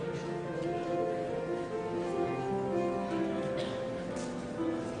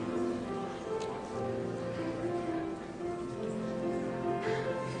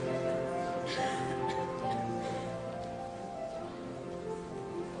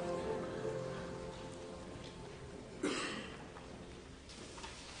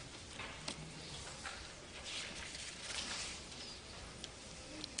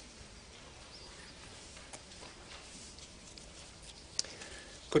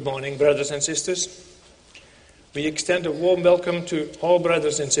Good morning, brothers and sisters. We extend a warm welcome to all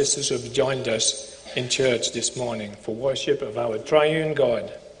brothers and sisters who have joined us in church this morning for worship of our triune God.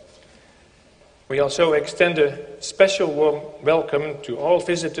 We also extend a special warm welcome to all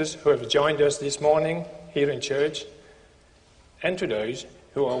visitors who have joined us this morning here in church and to those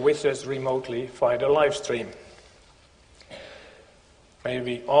who are with us remotely via the live stream. May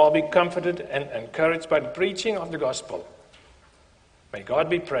we all be comforted and encouraged by the preaching of the gospel. May God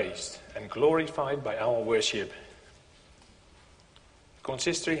be praised and glorified by our worship.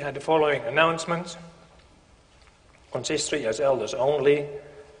 Consistory had the following announcements. Consistory as elders only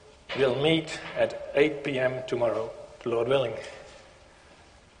will meet at 8 p.m. tomorrow, Lord willing.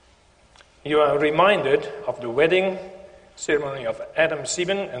 You are reminded of the wedding ceremony of Adam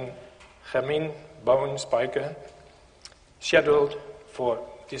Sieben and Germine Bowen-Spijker, scheduled for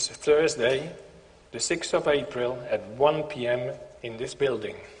this Thursday, the 6th of April at 1 p.m. in this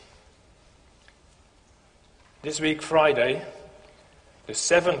building. This week, Friday, the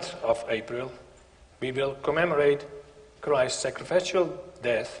 7th of April, we will commemorate Christ's sacrificial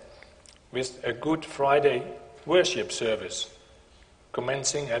death with a Good Friday worship service,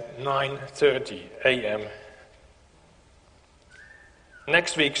 commencing at 9:30 a.m.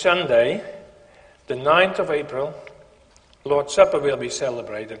 Next week, Sunday, the 9th of April, Lord's Supper will be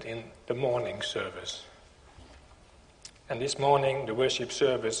celebrated in the morning service. And this morning, the worship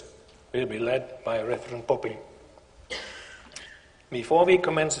service will be led by Reverend Poppy. Before we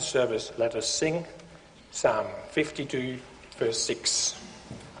commence the service, let us sing Psalm 52, verse 6.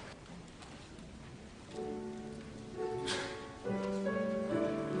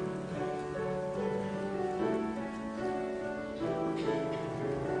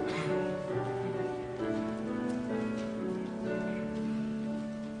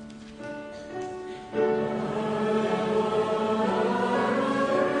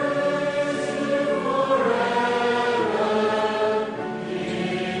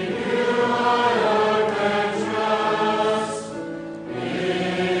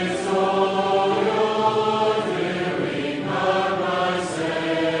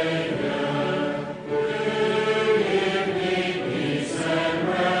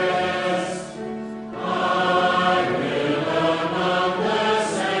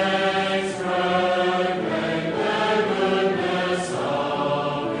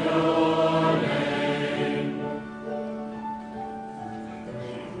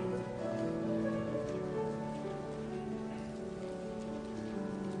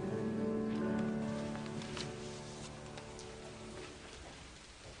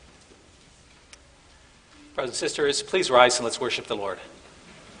 Brothers and sisters, please rise and let's worship the Lord.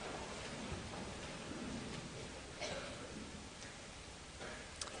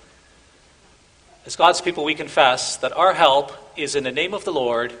 As God's people, we confess that our help is in the name of the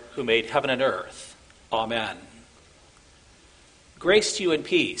Lord who made heaven and earth. Amen. Grace to you and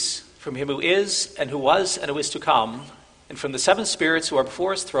peace from him who is and who was and who is to come, and from the seven spirits who are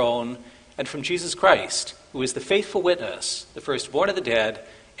before his throne, and from Jesus Christ, who is the faithful witness, the firstborn of the dead,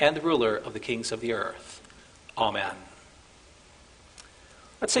 and the ruler of the kings of the earth. Amen.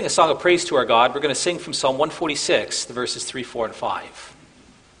 Let's sing a song of praise to our God. We're going to sing from Psalm 146, the verses 3, 4, and 5.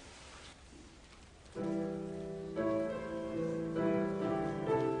 Amen.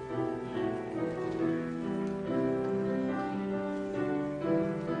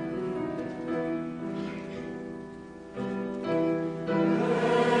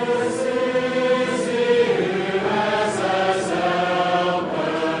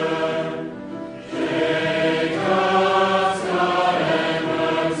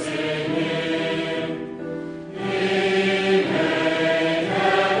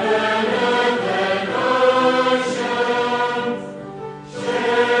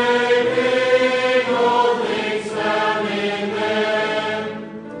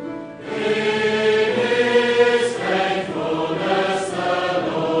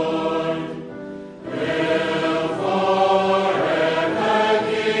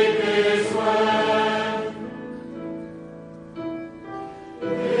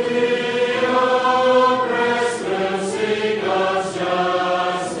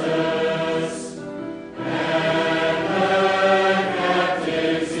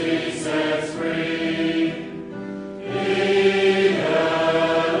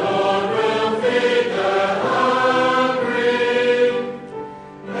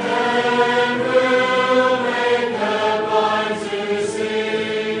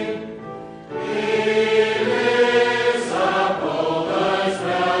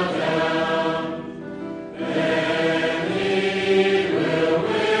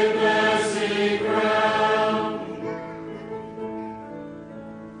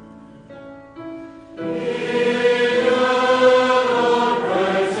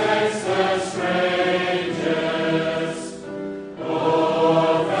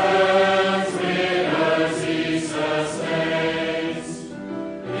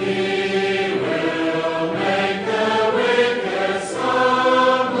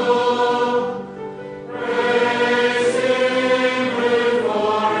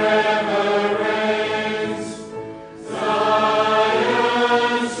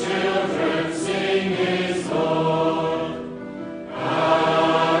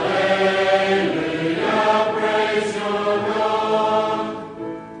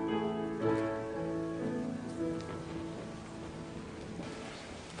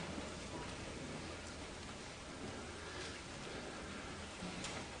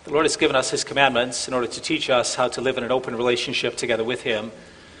 The Lord has given us his commandments in order to teach us how to live in an open relationship together with him.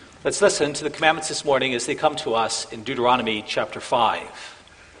 Let's listen to the commandments this morning as they come to us in Deuteronomy chapter 5.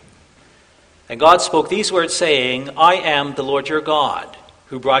 And God spoke these words, saying, I am the Lord your God,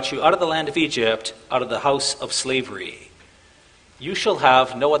 who brought you out of the land of Egypt, out of the house of slavery. You shall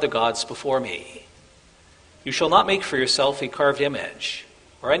have no other gods before me. You shall not make for yourself a carved image,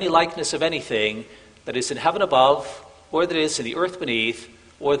 or any likeness of anything that is in heaven above, or that is in the earth beneath,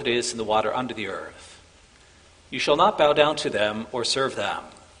 or that is in the water under the earth. You shall not bow down to them or serve them.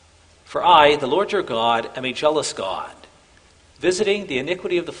 For I, the Lord your God, am a jealous God, visiting the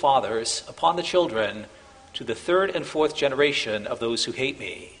iniquity of the fathers upon the children to the third and fourth generation of those who hate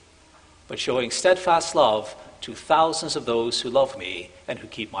me, but showing steadfast love to thousands of those who love me and who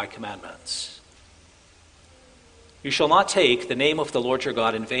keep my commandments. You shall not take the name of the Lord your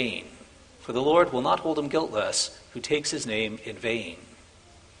God in vain, for the Lord will not hold him guiltless who takes his name in vain.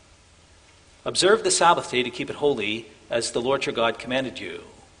 Observe the Sabbath day to keep it holy, as the Lord your God commanded you.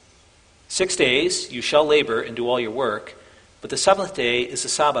 6 days you shall labor and do all your work, but the seventh day is the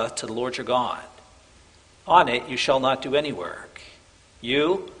Sabbath to the Lord your God. On it you shall not do any work,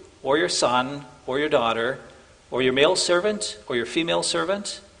 you or your son or your daughter, or your male servant or your female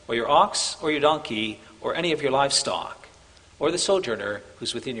servant, or your ox or your donkey, or any of your livestock, or the sojourner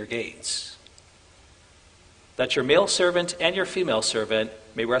who's within your gates. That your male servant and your female servant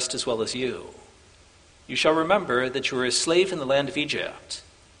may rest as well as you. You shall remember that you were a slave in the land of Egypt,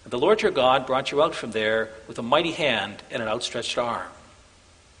 and the Lord your God brought you out from there with a mighty hand and an outstretched arm.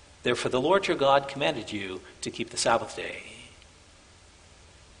 Therefore the Lord your God commanded you to keep the Sabbath day.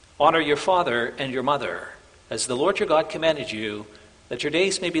 Honor your father and your mother, as the Lord your God commanded you, that your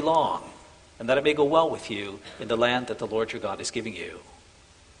days may be long, and that it may go well with you in the land that the Lord your God is giving you.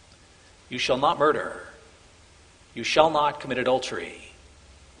 You shall not murder. You shall not commit adultery.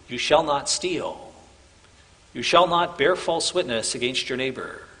 You shall not steal. You shall not bear false witness against your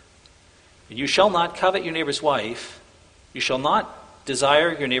neighbor. You shall not covet your neighbor's wife. You shall not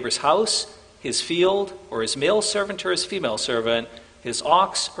desire your neighbor's house, his field, or his male servant or his female servant, his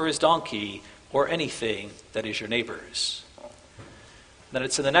ox or his donkey, or anything that is your neighbor's. Then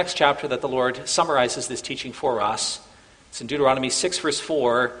it's in the next chapter that the Lord summarizes this teaching for us. It's in Deuteronomy 6, verse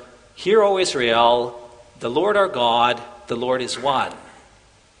 4. Hear, O Israel, the Lord our God, the Lord is one.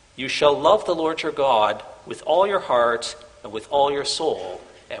 You shall love the Lord your God with all your heart and with all your soul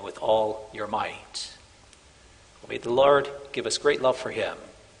and with all your might. May the Lord give us great love for him,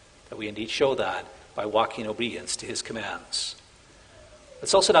 that we indeed show that by walking in obedience to his commands.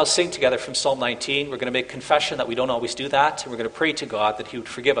 Let's also now sing together from Psalm 19. We're going to make confession that we don't always do that, and we're going to pray to God that he would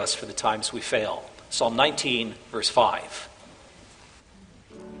forgive us for the times we fail. Psalm 19, verse 5.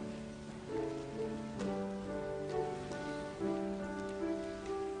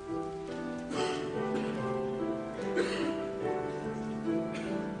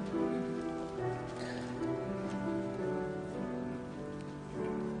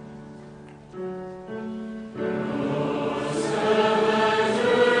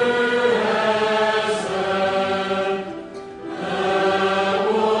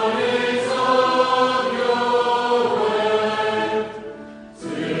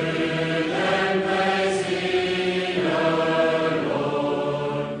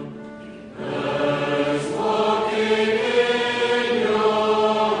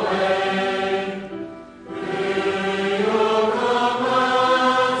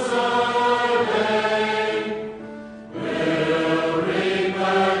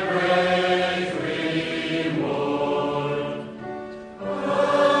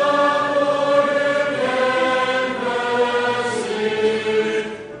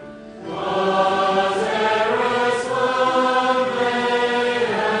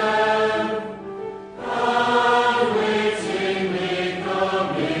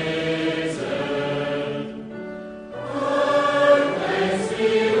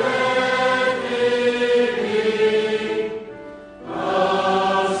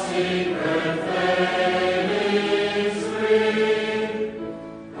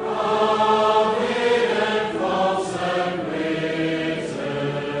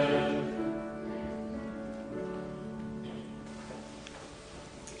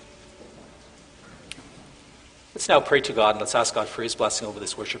 Let's now pray to God, and let's ask God for his blessing over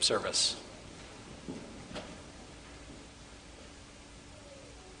this worship service.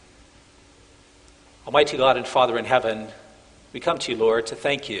 Almighty God and Father in heaven, we come to you, Lord, to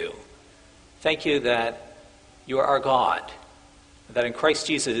thank you. Thank you that you are our God, and that in Christ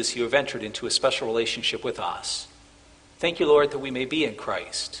Jesus you have entered into a special relationship with us. Thank you, Lord, that we may be in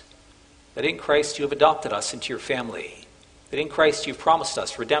Christ, that in Christ you have adopted us into your family. that in Christ you've promised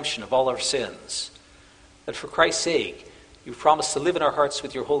us redemption of all our sins, that for Christ's sake you've promised to live in our hearts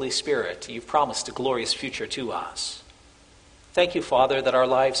with your Holy Spirit, and you've promised a glorious future to us. Thank you, Father, that our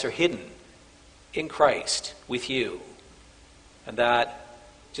lives are hidden in Christ with you, and that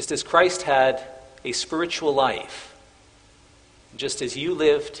just as Christ had a spiritual life, just as you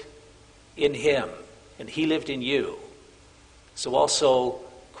lived in him and he lived in you, so also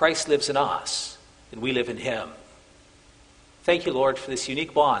Christ lives in us and we live in him. Thank you, Lord, for this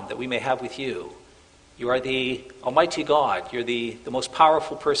unique bond that we may have with you. You are the Almighty God. You're the most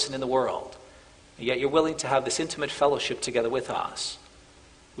powerful person in the world. And yet you're willing to have this intimate fellowship together with us.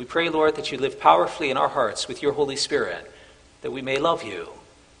 We pray, Lord, that you live powerfully in our hearts with your Holy Spirit, that we may love you,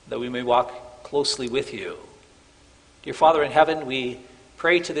 that we may walk closely with you. Dear Father in heaven, we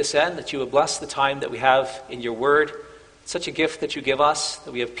pray to this end that you would bless the time that we have in your word. It's such a gift that you give us,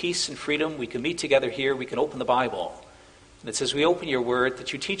 that we have peace and freedom. We can meet together here. We can open the Bible. And it's as we open your word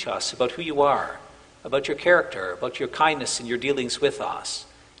that you teach us about who you are, about your character, about your kindness and your dealings with us.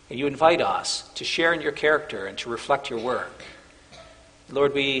 And you invite us to share in your character and to reflect your work.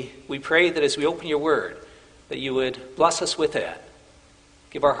 Lord, we pray that as we open your word, that you would bless us with it.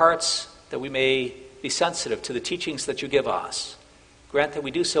 Give our hearts that we may be sensitive to the teachings that you give us. Grant that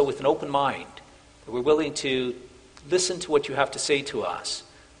we do so with an open mind, that we're willing to listen to what you have to say to us,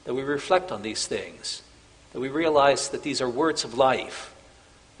 that we reflect on these things, that we realize that these are words of life,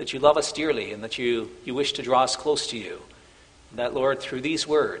 that you love us dearly and that you wish to draw us close to you. And that, Lord, through these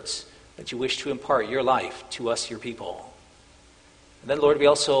words, that you wish to impart your life to us, your people. And then, Lord, we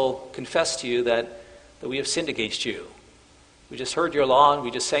also confess to you that we have sinned against you. We just heard your law and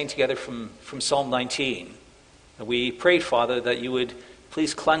we just sang together from Psalm 19. And we prayed, Father, that you would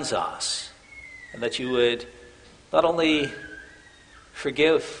please cleanse us and that you would not only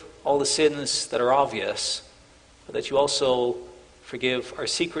forgive all the sins that are obvious, but that you also forgive our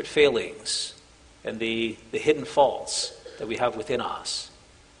secret failings and the hidden faults that we have within us.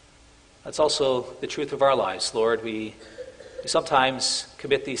 That's also the truth of our lives, Lord. We sometimes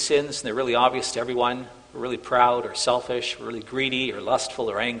commit these sins and they're really obvious to everyone. We're really proud or selfish, we're really greedy or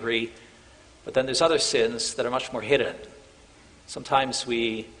lustful or angry. But then there's other sins that are much more hidden. Sometimes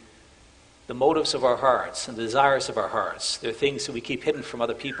the motives of our hearts and the desires of our hearts, they're things that we keep hidden from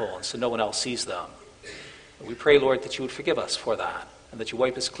other people and so no one else sees them. And we pray, Lord, that you would forgive us for that and that you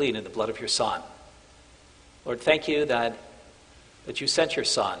wipe us clean in the blood of your Son. Lord, thank you that you sent your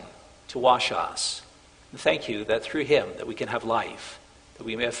Son to wash us. And thank you that through him that we can have life, that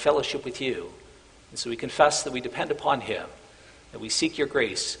we may have fellowship with you. And so we confess that we depend upon him, that we seek your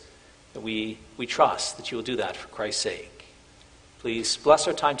grace, that we trust that you will do that for Christ's sake. Please bless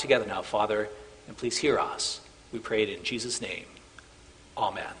our time together now, Father, and please hear us. We pray it in Jesus' name.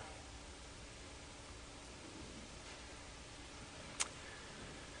 Amen.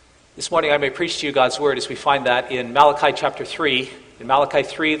 This morning I may preach to you God's word as we find that in Malachi chapter 3. In Malachi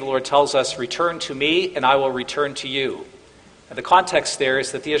 3, the Lord tells us, "Return to me, and I will return to you." And the context there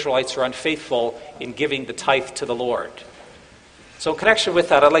is that the Israelites are unfaithful in giving the tithe to the Lord. So in connection with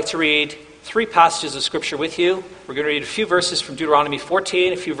that, I'd like to read 3 passages of Scripture with you. We're going to read a few verses from Deuteronomy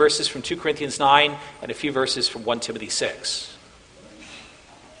 14, a few verses from 2 Corinthians 9, and a few verses from 1 Timothy 6.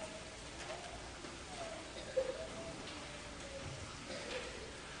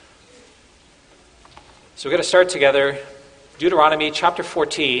 So we're going to start together Deuteronomy chapter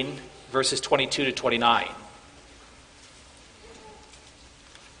 14, verses 22 to 29.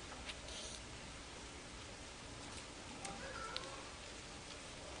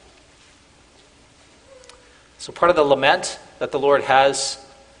 So part of the lament that the Lord has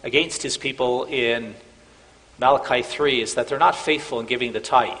against his people in Malachi 3 is that they're not faithful in giving the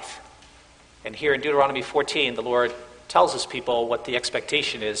tithe. And here in Deuteronomy 14, the Lord tells his people what the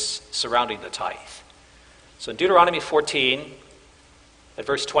expectation is surrounding the tithe. So in Deuteronomy 14, at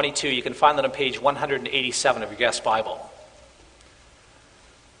verse 22, you can find that on page 187 of your guest Bible.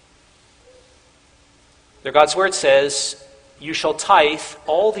 There God's word says, "You shall tithe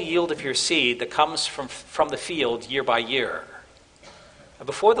all the yield of your seed that comes from the field year by year. And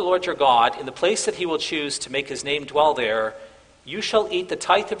before the Lord your God, in the place that he will choose to make his name dwell there, you shall eat the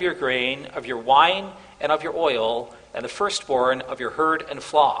tithe of your grain, of your wine, and of your oil, and the firstborn of your herd and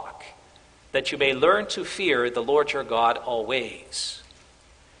flock, that you may learn to fear the Lord your God always.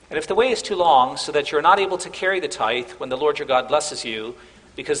 And if the way is too long, so that you are not able to carry the tithe when the Lord your God blesses you,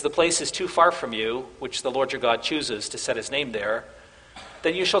 because the place is too far from you, which the Lord your God chooses to set his name there,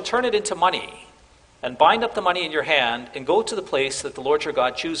 then you shall turn it into money, and bind up the money in your hand, and go to the place that the Lord your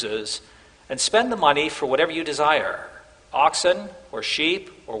God chooses, and spend the money for whatever you desire, oxen, or sheep,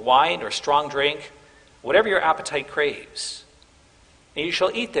 or wine, or strong drink, whatever your appetite craves. And you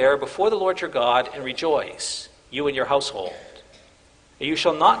shall eat there before the Lord your God and rejoice, you and your household. And you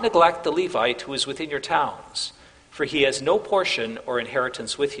shall not neglect the Levite who is within your towns, for he has no portion or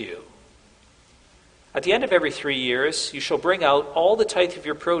inheritance with you. At the end of every 3 years, you shall bring out all the tithe of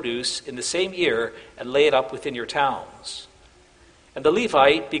your produce in the same year and lay it up within your towns. And the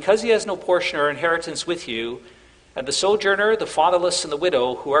Levite, because he has no portion or inheritance with you, and the sojourner, the fatherless, and the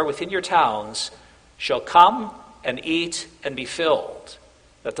widow who are within your towns, shall come and eat and be filled,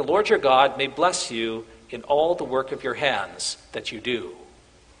 that the Lord your God may bless you in all the work of your hands that you do.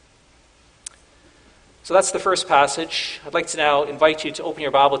 So that's the first passage. I'd like to now invite you to open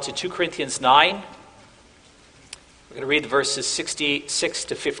your Bible to 2 Corinthians 9. We're going to read the verses 66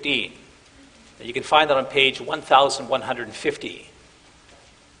 to 15. And you can find that on page 1150.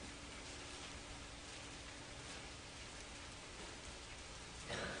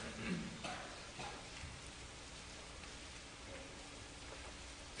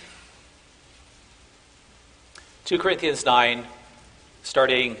 Two Corinthians 9,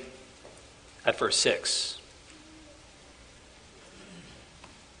 starting at verse 6.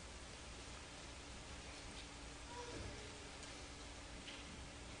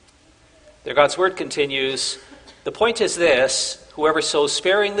 There God's word continues, the point is this, whoever sows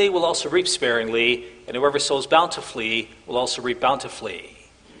sparingly will also reap sparingly, and whoever sows bountifully will also reap bountifully.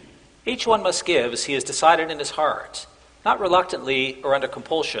 Each one must give as he has decided in his heart, not reluctantly or under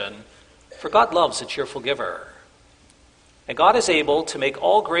compulsion, for God loves a cheerful giver. And God is able to make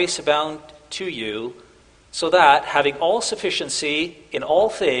all grace abound to you, so that, having all sufficiency in all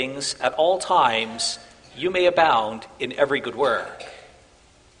things at all times, you may abound in every good work.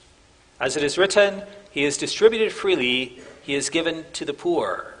 As it is written, he has distributed freely, he has given to the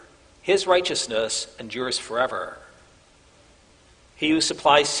poor. His righteousness endures forever. He who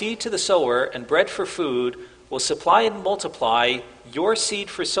supplies seed to the sower and bread for food will supply and multiply your seed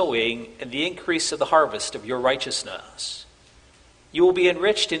for sowing and the increase of the harvest of your righteousness. You will be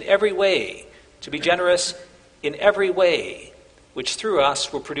enriched in every way, to be generous in every way, which through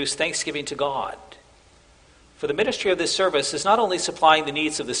us will produce thanksgiving to God. For the ministry of this service is not only supplying the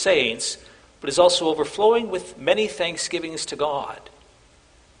needs of the saints, but is also overflowing with many thanksgivings to God.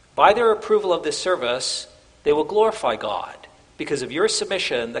 By their approval of this service, they will glorify God because of your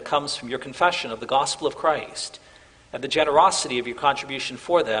submission that comes from your confession of the gospel of Christ and the generosity of your contribution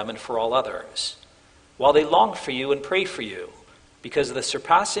for them and for all others, while they long for you and pray for you because of the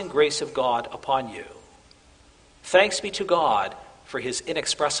surpassing grace of God upon you. Thanks be to God for his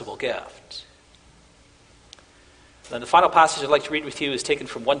inexpressible gift. Then the final passage I'd like to read with you is taken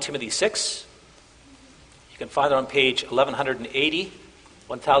from 1 Timothy 6. You can find it on page 1180,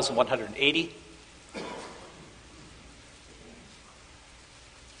 1180.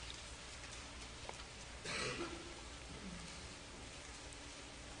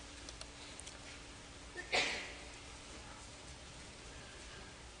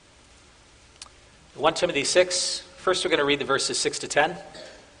 One Timothy 6. First, we're going to read the verses 6 to 10.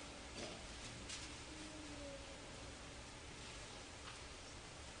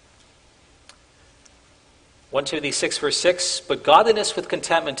 One Timothy 6, verse 6. But godliness with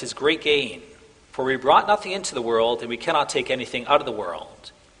contentment is great gain, for we brought nothing into the world, and we cannot take anything out of the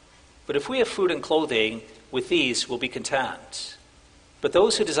world. But if we have food and clothing, with these we'll be content. But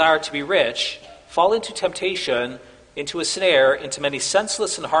those who desire to be rich fall into temptation, into a snare, into many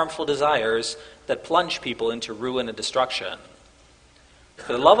senseless and harmful desires that plunge people into ruin and destruction.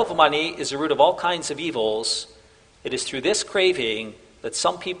 For the love of money is the root of all kinds of evils. It is through this craving that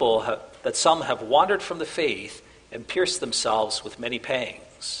some have wandered from the faith and pierced themselves with many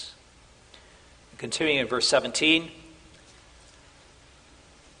pangs. Continuing in verse 17.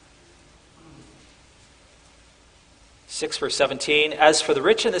 Verse 17, as for the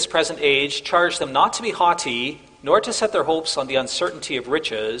rich in this present age, charge them not to be haughty, nor to set their hopes on the uncertainty of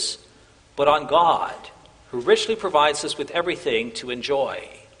riches, but on God, who richly provides us with everything to enjoy.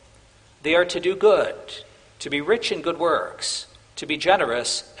 They are to do good, to be rich in good works, to be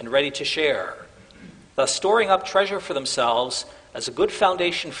generous and ready to share, thus storing up treasure for themselves as a good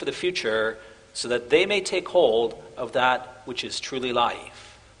foundation for the future, so that they may take hold of that which is truly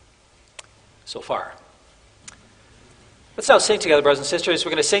life. So far. Let's now sing together, brothers and sisters.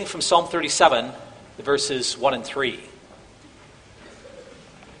 We're going to sing from Psalm 37, the verses 1 and 3.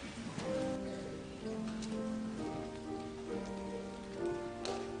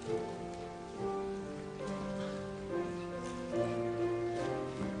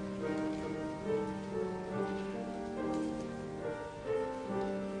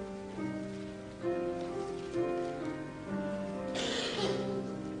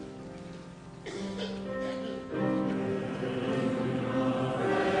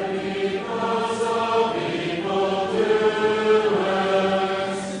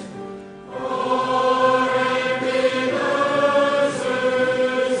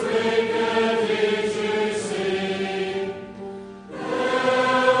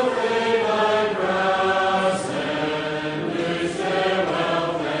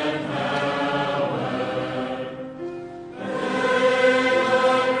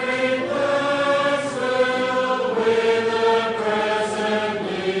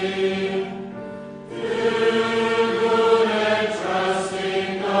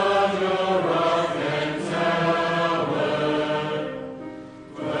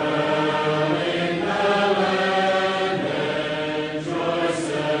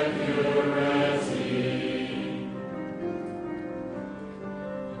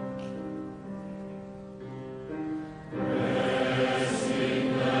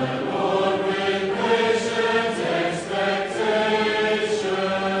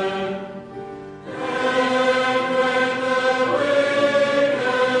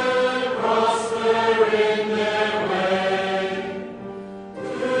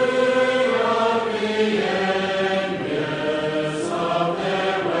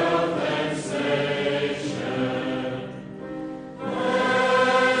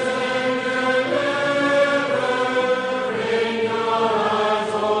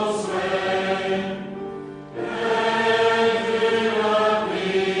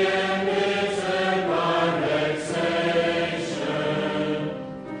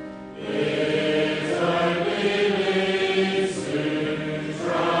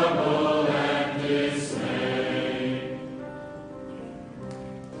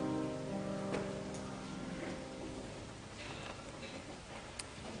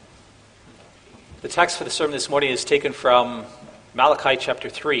 text for the sermon this morning is taken from Malachi chapter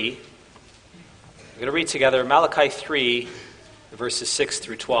 3. We're going to read together Malachi 3, verses 6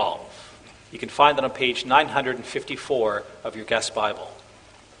 through 12. You can find that on page 954 of your guest Bible.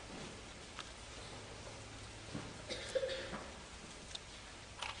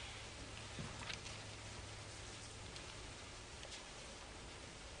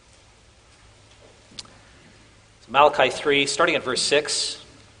 Malachi 3, starting at verse 6,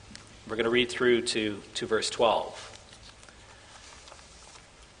 we're going to read through to verse 12.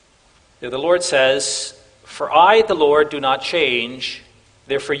 There the Lord says, "For I, the Lord, do not change.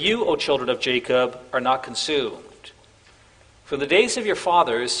 Therefore you, O children of Jacob, are not consumed. From the days of your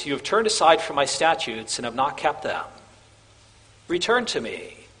fathers you have turned aside from my statutes and have not kept them. Return to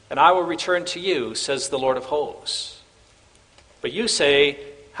me, and I will return to you, says the Lord of hosts. But you say,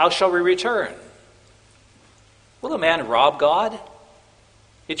 how shall we return? Will a man rob God?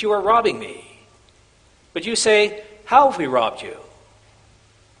 Yet you are robbing me. But you say, how have we robbed you?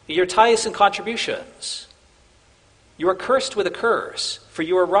 Your tithes and contributions. You are cursed with a curse, for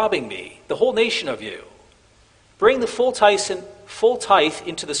you are robbing me, the whole nation of you. Bring the full tithe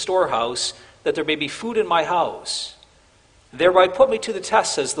into the storehouse, that there may be food in my house. Thereby put me to the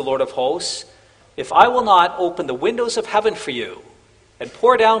test, says the Lord of hosts, if I will not open the windows of heaven for you, and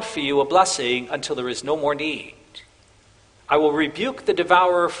pour down for you a blessing until there is no more need. I will rebuke the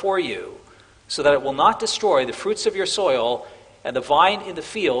devourer for you, so that it will not destroy the fruits of your soil, and the vine in the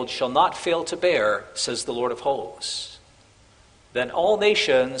field shall not fail to bear, says the Lord of hosts. Then all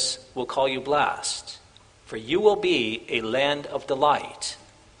nations will call you blessed, for you will be a land of delight,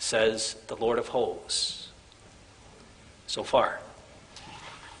 says the Lord of hosts." So far.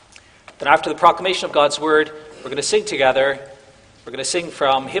 Then after the proclamation of God's word, we're going to sing together. We're going to sing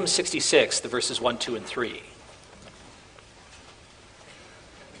from hymn 66, the verses 1, 2, and 3.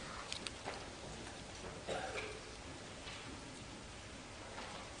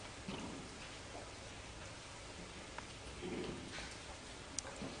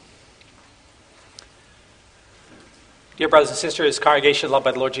 Dear brothers and sisters, congregation loved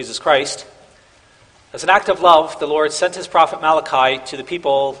by the Lord Jesus Christ, as an act of love, the Lord sent his prophet Malachi to the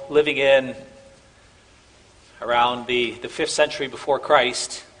people living in around the 5th century before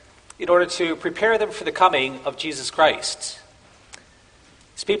Christ in order to prepare them for the coming of Jesus Christ.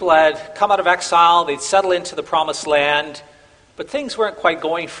 These people had come out of exile, they'd settled into the promised land, but things weren't quite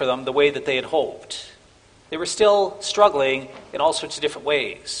going for them the way that they had hoped. They were still struggling in all sorts of different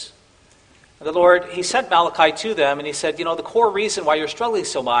ways. And the Lord, he sent Malachi to them, and he said, the core reason why you're struggling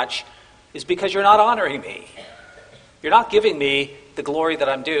so much is because you're not honoring me. You're not giving me the glory that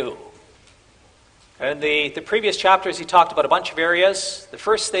I'm due. And in the previous chapters, he talked about a bunch of areas. The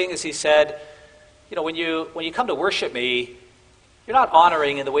first thing is he said, when you come to worship me, you're not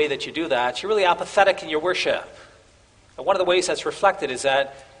honoring in the way that you do that. You're really apathetic in your worship. And one of the ways that's reflected is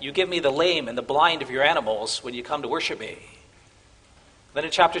that you give me the lame and the blind of your animals when you come to worship me. Then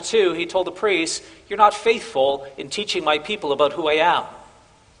in chapter 2, he told the priests, you're not faithful in teaching my people about who I am.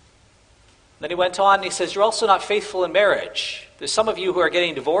 Then he went on and he says, you're also not faithful in marriage. There's some of you who are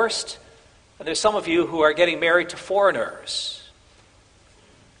getting divorced, and there's some of you who are getting married to foreigners.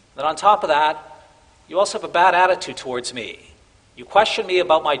 Then on top of that, you also have a bad attitude towards me. You question me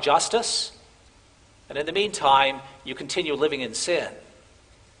about my justice, and in the meantime, you continue living in sin.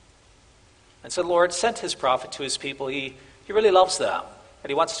 And so the Lord sent his prophet to his people. He really loves them, and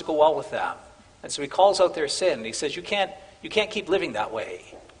he wants to go well with them. And so he calls out their sin, and he says, you can't keep living that way.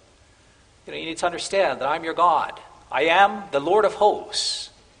 You need to understand that I'm your God. I am the Lord of hosts.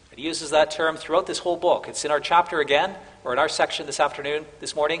 And he uses that term throughout this whole book. It's in our chapter again, or in our section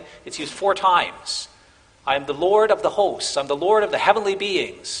this morning. It's used 4 times. I am the Lord of the hosts. I'm the Lord of the heavenly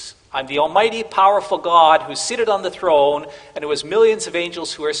beings. I'm the almighty, powerful God who's seated on the throne, and who has millions of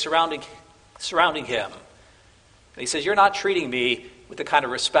angels who are surrounding him. And he says, you're not treating me with the kind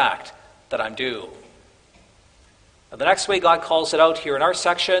of respect that I'm due. And the next way God calls it out here in our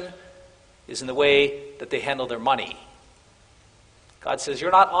section is in the way that they handle their money. God says,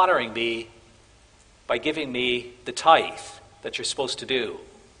 you're not honoring me by giving me the tithe that you're supposed to do.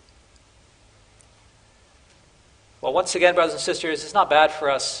 Well, once again, brothers and sisters, it's not bad for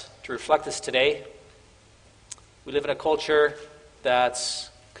us to reflect this today. We live in a culture that's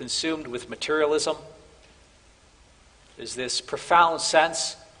consumed with materialism. There's this profound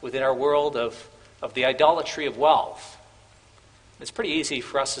sense within our world of the idolatry of wealth. It's pretty easy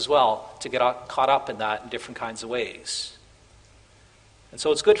for us as well to get caught up in that in different kinds of ways. And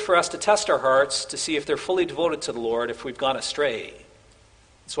so it's good for us to test our hearts to see if they're fully devoted to the Lord, if we've gone astray.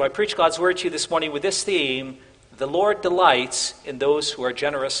 So I preach God's word to you this morning with this theme: the Lord delights in those who are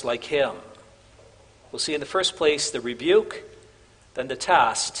generous like him. We'll see in the first place the rebuke, then the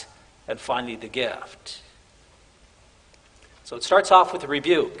test, and finally the gift. So it starts off with the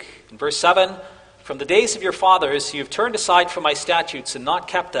rebuke. In verse 7, "From the days of your fathers you have turned aside from my statutes and not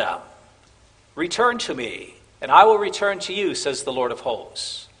kept them. Return to me, and I will return to you, says the Lord of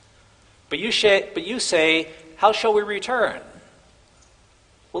hosts. But you say, how shall we return?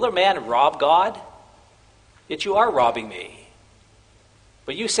 Will a man rob God? Yet you are robbing me.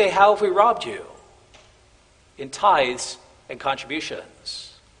 But you say, how have we robbed you? In tithes and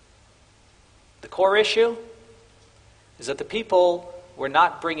contributions." The core issue is that the people were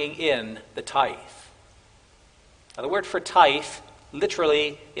not bringing in the tithe. Now, the word for tithe,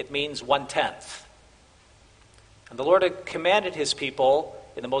 literally, it means 1/10. And the Lord had commanded his people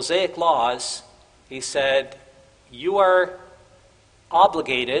in the Mosaic laws. He said, you are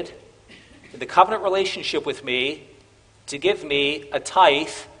obligated in the covenant relationship with me to give me a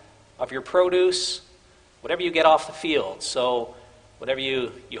tithe of your produce, whatever you get off the field. So whatever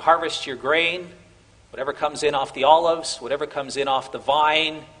you harvest your grain, whatever comes in off the olives, whatever comes in off the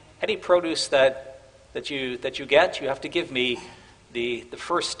vine, any produce that you get, you have to give me the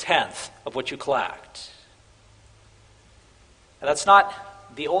first 10th of what you collect. And that's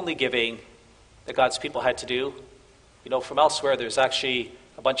not the only giving that God's people had to do. You know, from elsewhere, there's actually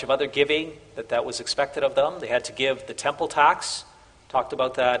a bunch of other giving that was expected of them. They had to give the temple tax. Talked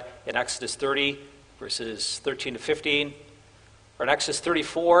about that in Exodus 30, verses 13 to 15. Or in Exodus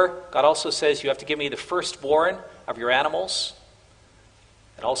 34, God also says you have to give me the firstborn of your animals.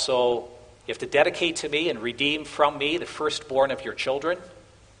 And also, you have to dedicate to me and redeem from me the firstborn of your children.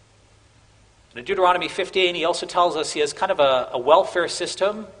 And in Deuteronomy 15, he also tells us he has kind of a welfare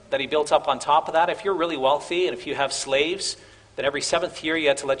system that he built up on top of that. If you're really wealthy and if you have slaves, then every 7th year you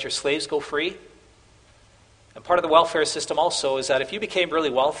had to let your slaves go free. And part of the welfare system also is that if you became really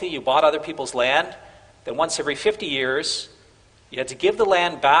wealthy, you bought other people's land, then once every 50 years, you had to give the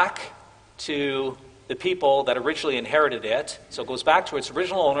land back to the people that originally inherited it. So it goes back to its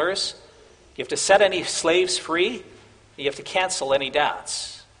original owners. You have to set any slaves free, and you have to cancel any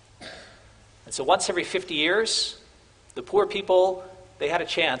debts. And so once every 50 years, the poor people, they had a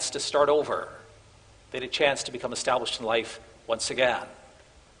chance to start over. They had a chance to become established in life once again.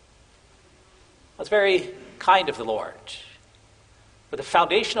 That's very kind of the Lord. But the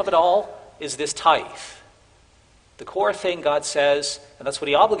foundation of it all is this tithe. The core thing God says, and that's what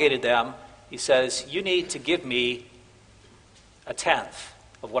he obligated them, he says, you need to give me a 10th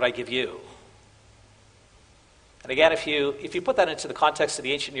of what I give you. And again, if you put that into the context of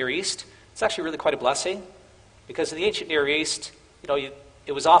the ancient Near East, it's actually really quite a blessing, because in the ancient Near East,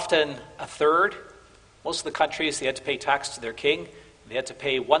 it was often a third. Most of the countries, they had to pay tax to their king. They had to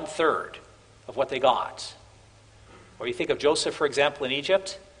pay 1/3 of what they got. Or you think of Joseph, for example, in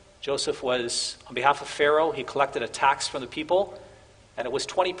Egypt. Joseph was, on behalf of Pharaoh, he collected a tax from the people, and it was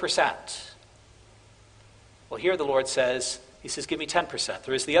 20%. Well, here the Lord says, he says, give me 10%.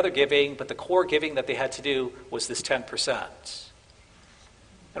 There is the other giving, but the core giving that they had to do was this 10%.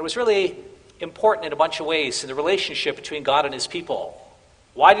 And it was really important in a bunch of ways in the relationship between God and his people.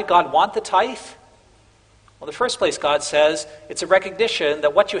 Why did God want the tithe? Well, in the first place, God says, it's a recognition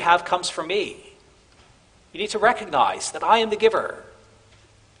that what you have comes from me. You need to recognize that I am the giver.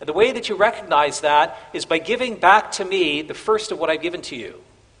 And the way that you recognize that is by giving back to me the first of what I've given to you.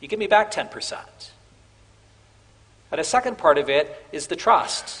 You give me back 10%. And a second part of it is the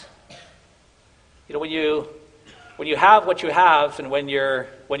trust. When you have what you have, and when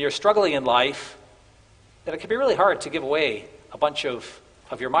you're struggling in life, then it can be really hard to give away a bunch of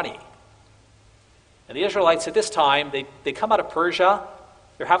your money. And the Israelites at this time, they come out of Persia.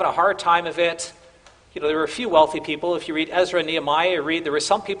 They're having a hard time of it. There were a few wealthy people. If you read Ezra and Nehemiah, there were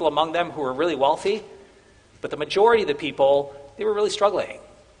some people among them who were really wealthy, but the majority of the people, they were really struggling.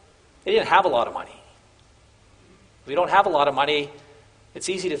 They didn't have a lot of money. If you don't have a lot of money, it's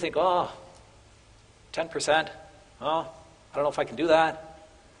easy to think, 10%, I don't know if I can do that.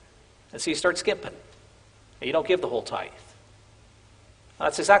 And so you start skimping, and you don't give the whole tithe. And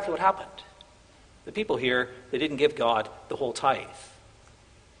that's exactly what happened. The people here, they didn't give God the whole tithe.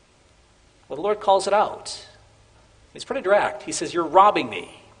 Well, the Lord calls it out. He's pretty direct. He says, you're robbing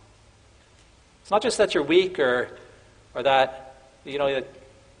me. It's not just that you're weak or that you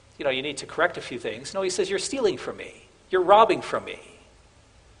need to correct a few things. No, he says, you're stealing from me. You're robbing from me.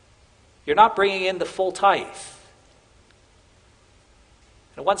 You're not bringing in the full tithe.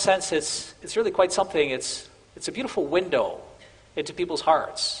 In one sense, it's really quite something. It's a beautiful window into people's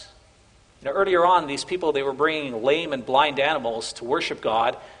hearts. Earlier on, these people, they were bringing lame and blind animals to worship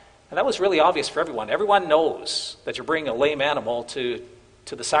God. And that was really obvious for everyone. Everyone knows that you're bringing a lame animal to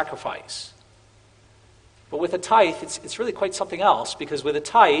the sacrifice. But with a tithe, it's really quite something else, because with a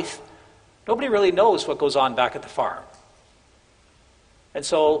tithe, nobody really knows what goes on back at the farm. And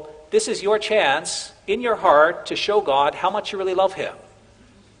so this is your chance in your heart to show God how much you really love him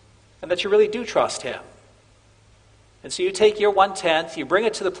and that you really do trust him. And so you take your 1/10, you bring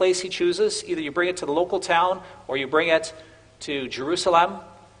it to the place he chooses. Either you bring it to the local town or you bring it to Jerusalem,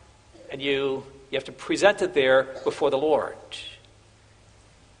 and you have to present it there before the Lord.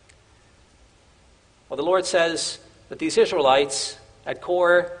 Well, the Lord says that these Israelites at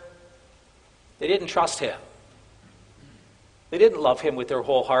core, they didn't trust him. They didn't love him with their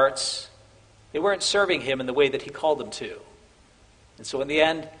whole hearts. They weren't serving him in the way that he called them to. And so in the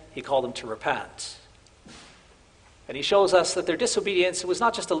end, he called them to repent. And he shows us that their disobedience, it was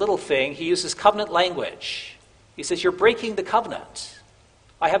not just a little thing. He uses covenant language. He says, you're breaking the covenant.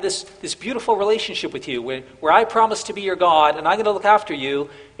 I have this beautiful relationship with you where I promise to be your God, and I'm going to look after you,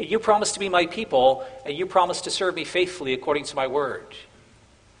 and you promise to be my people, and you promise to serve me faithfully according to my word.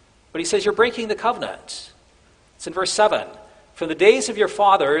 But he says, you're breaking the covenant. It's in verse 7. From the days of your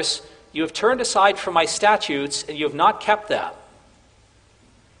fathers, you have turned aside from my statutes, and you have not kept them.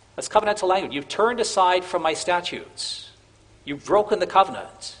 That's covenantal language. You've turned aside from my statutes. You've broken the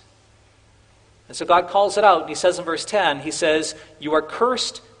covenant. And so God calls it out, and he says in verse 10, he says, you are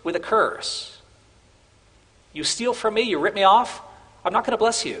cursed with a curse. You steal from me, you rip me off, I'm not going to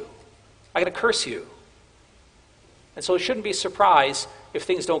bless you. I'm going to curse you. And so it shouldn't be a surprise if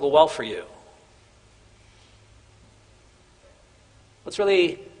things don't go well for you. It's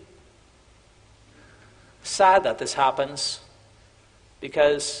really sad that this happens,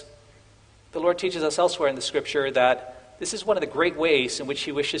 because the Lord teaches us elsewhere in the Scripture that this is one of the great ways in which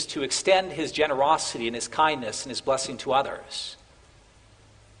he wishes to extend his generosity and his kindness and his blessing to others.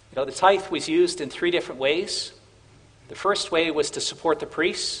 You know, the tithe was used in 3 different ways. The first way was to support the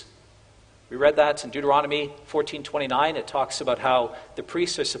priests. We read that in Deuteronomy 14:29. It talks about how the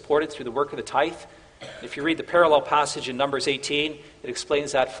priests are supported through the work of the tithe. If you read the parallel passage in Numbers 18, it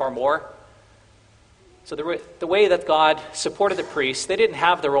explains that far more. So the way that God supported the priests, they didn't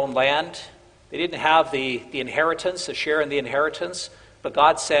have their own land. They didn't have the inheritance, a share in the inheritance. But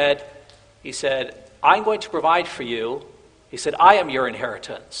God said, he said, I'm going to provide for you. He said, I am your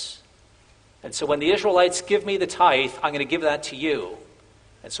inheritance. And so when the Israelites give me the tithe, I'm going to give that to you.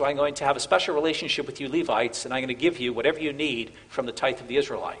 And so I'm going to have a special relationship with you Levites, and I'm going to give you whatever you need from the tithe of the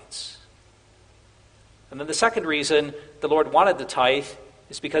Israelites. And then the second reason the Lord wanted the tithe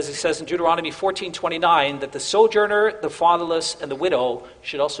is because he says in Deuteronomy 14:29 that the sojourner, the fatherless, and the widow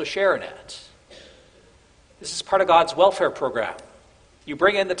should also share in it. This is part of God's welfare program. You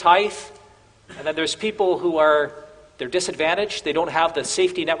bring in the tithe, and then there's people who they're disadvantaged. They don't have the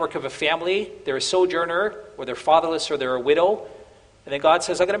safety network of a family. They're a sojourner, or they're fatherless, or they're a widow. And then God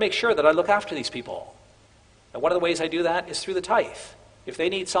says, I'm going to make sure that I look after these people. And one of the ways I do that is through the tithe. If they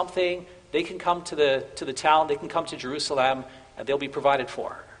need something, they can come to the town, they can come to Jerusalem, and they'll be provided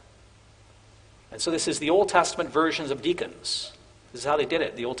for. And so this is the Old Testament versions of deacons. This is how they did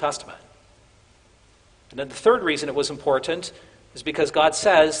it, the Old Testament. And then the third reason it was important is because God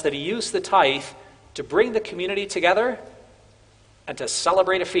says that he used the tithe to bring the community together and to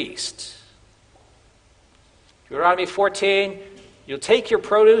celebrate a feast. Deuteronomy 14, you'll take your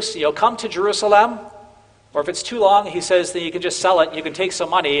produce, you'll come to Jerusalem, or if it's too long, he says that you can just sell it, you can take some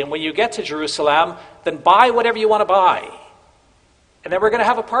money, and when you get to Jerusalem, then buy whatever you want to buy. And then we're going to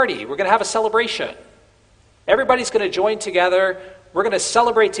have a party, we're going to have a celebration. Everybody's going to join together, we're going to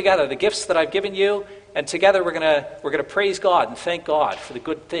celebrate together the gifts that I've given you, and together we're going to praise God and thank God for the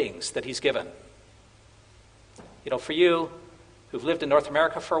good things that he's given. You know, for you who've lived in North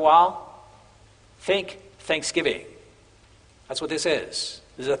America for a while, think Thanksgiving. That's what this is.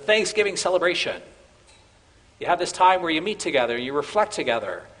 This is a Thanksgiving celebration. You have this time where you meet together, you reflect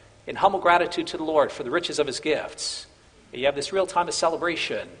together in humble gratitude to the Lord for the riches of his gifts. And you have this real time of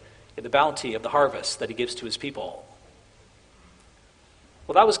celebration in the bounty of the harvest that he gives to his people.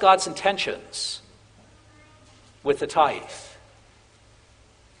 Well, that was God's intentions with the tithe.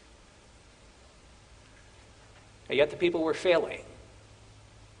 And yet the people were failing.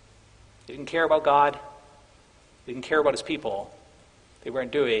 They didn't care about God. They didn't care about his people. They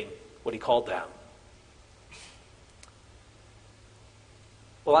weren't doing what he called them.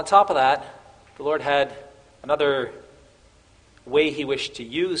 Well, on top of that, the Lord had another way he wished to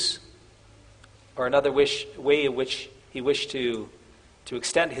use, or another way in which he wished to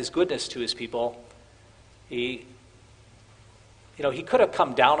extend his goodness to his people. He could have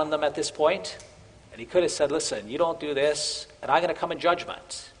come down on them at this point, and he could have said, listen, you don't do this, and I'm going to come in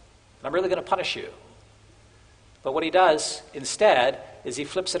judgment, and I'm really going to punish you. But what he does instead is he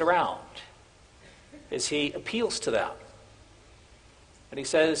flips it around. is he appeals to them. And he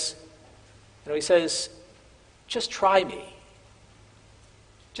says, just try me.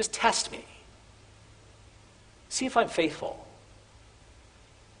 Just test me. See if I'm faithful.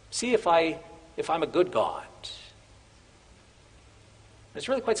 See if I'm a good God. And it's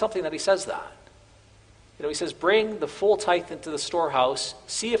really quite something that he says that. He says, bring the full tithe into the storehouse.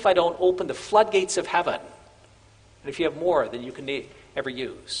 See if I don't open the floodgates of heaven. And if you have more than you can ever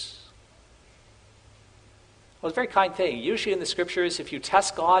use. Well, it's a very kind thing. Usually in the scriptures, if you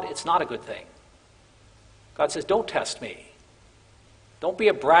test God, it's not a good thing. God says, don't test me. Don't be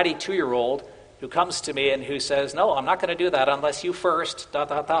a bratty 2-year-old who comes to me and who says, no, I'm not going to do that unless you first,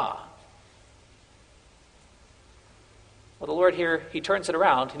 Well, the Lord here, he turns it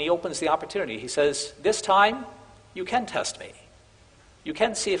around and he opens the opportunity. He says, this time, you can test me. You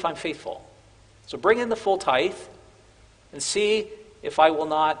can see if I'm faithful. So bring in the full tithe and see if I will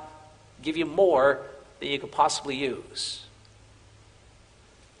not give you more than you could possibly use.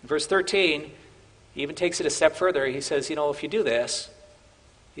 In verse 13, he even takes it a step further. He says, if you do this,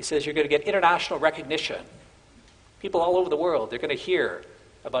 he says you're going to get international recognition. People all over the world, they're going to hear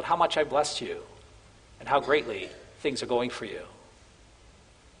about how much I blessed you and how greatly things are going for you.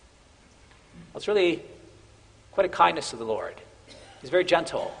 Well, it's really quite a kindness of the Lord. He's very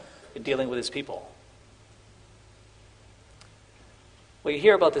gentle in dealing with his people. Well, you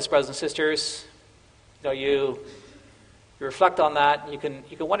hear about this, brothers and sisters. You reflect on that, and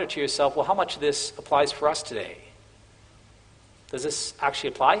you can wonder to yourself, well, how much of this applies for us today? Does this actually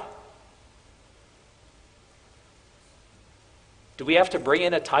apply? Do we have to bring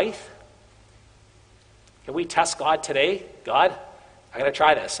in a tithe? Can we test God today? God, I'm going to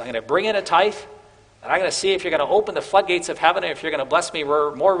try this. I'm going to bring in a tithe, and I'm going to see if you're going to open the floodgates of heaven and if you're going to bless me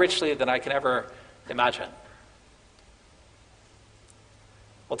more richly than I can ever imagine.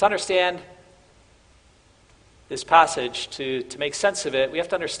 Well, to understand this passage, to make sense of it, we have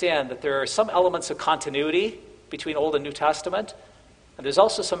to understand that there are some elements of continuity between Old and New Testament, and there's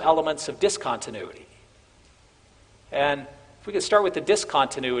also some elements of discontinuity. And if we could start with the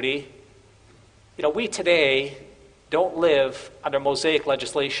discontinuity, we today don't live under Mosaic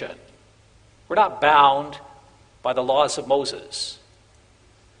legislation. We're not bound by the laws of Moses.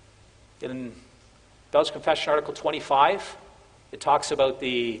 In Belgian Confession, Article 25, it talks about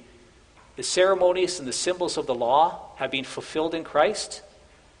the ceremonies and the symbols of the law have been fulfilled in Christ,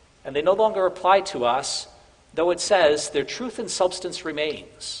 and they no longer apply to us, though it says their truth and substance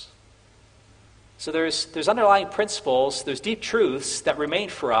remains. So there's underlying principles, there's deep truths that remain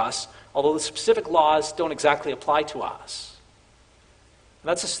for us, although the specific laws don't exactly apply to us.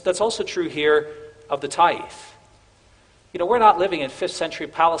 And that's also true here of the tithe. We're not living in 5th century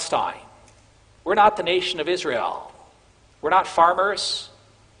Palestine. We're not the nation of Israel. We're not farmers.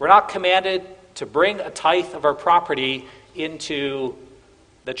 We're not commanded to bring a tithe of our property into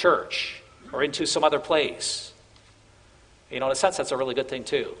the church or into some other place. In a sense, that's a really good thing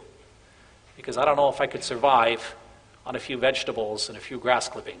too. Because I don't know if I could survive on a few vegetables and a few grass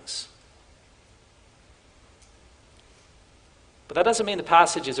clippings. But that doesn't mean the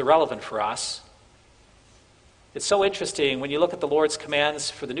passage is irrelevant for us. It's so interesting when you look at the Lord's commands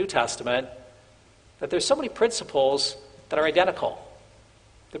for the New Testament that there's so many principles that are identical.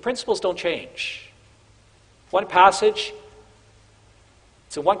 The principles don't change. One passage,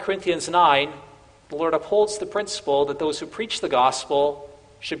 it's in 1 Corinthians 9, the Lord upholds the principle that those who preach the gospel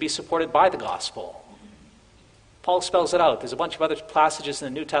should be supported by the gospel. Paul spells it out. There's a bunch of other passages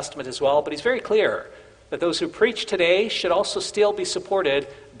in the New Testament as well, but he's very clear that those who preach today should also still be supported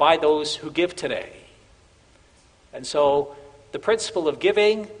by those who give today. And so the principle of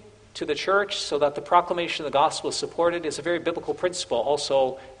giving to the church so that the proclamation of the gospel is supported is a very biblical principle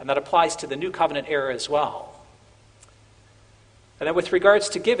also, and that applies to the New Covenant era as well. And then with regards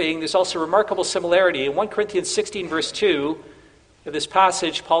to giving, there's also a remarkable similarity. In 1 Corinthians 16, verse 2, in this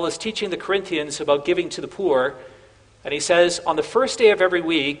passage, Paul is teaching the Corinthians about giving to the poor. And he says, on the first day of every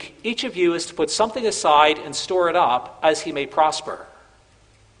week, each of you is to put something aside and store it up as he may prosper.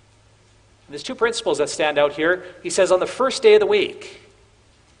 And there's two principles that stand out here. He says on the first day of the week.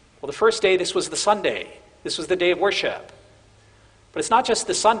 Well, the first day, this was the Sunday. This was the day of worship. But it's not just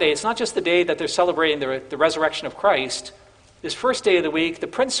the Sunday. It's not just the day that they're celebrating the resurrection of Christ. This first day of the week, the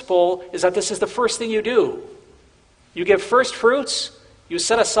principle is that this is the first thing you do. You give first fruits, you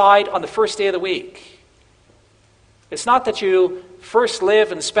set aside on the first day of the week. It's not that you first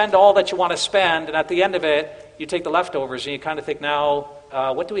live and spend all that you want to spend, and at the end of it, you take the leftovers and you kind of think, now,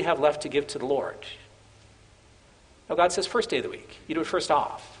 what do we have left to give to the Lord? No, God says first day of the week. You do it first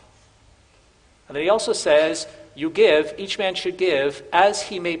off. And then he also says, you give, each man should give as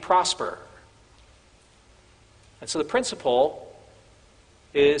he may prosper. And so the principle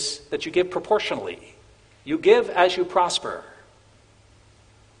is that you give proportionally. You give as you prosper.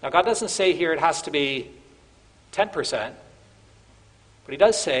 Now, God doesn't say here it has to be 10%, but he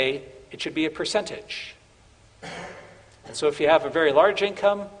does say it should be a percentage. And so if you have a very large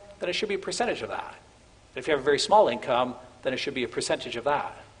income, then it should be a percentage of that. If you have a very small income, then it should be a percentage of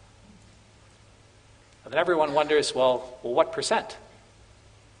that. And then everyone wonders, well, what percent?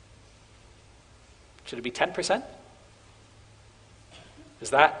 Should it be 10%? Is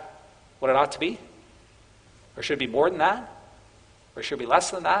that what it ought to be? Or should it be more than that? Or should it be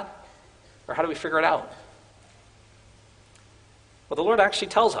less than that? Or how do we figure it out? Well, the Lord actually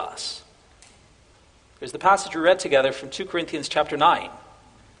tells us. There's the passage we read together from 2 Corinthians chapter 9.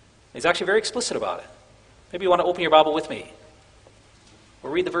 He's actually very explicit about it. Maybe you want to open your Bible with me.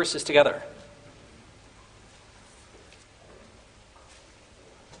 We'll read the verses together.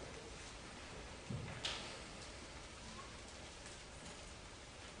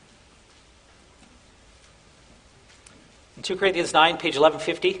 In 2 Corinthians 9, page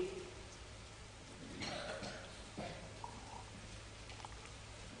 1150.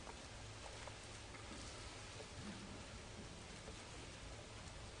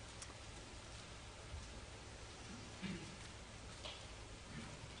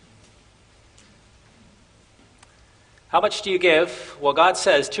 How much do you give? Well, God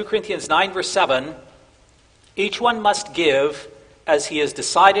says, 2 Corinthians 9, verse 7, each one must give as he has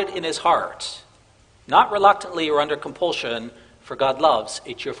decided in his heart, not reluctantly or under compulsion, for God loves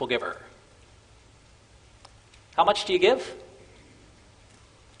a cheerful giver. How much do you give?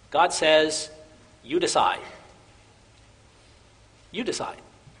 God says, you decide. You decide.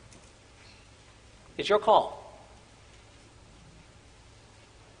 It's your call.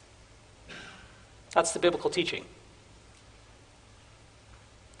 That's the biblical teaching.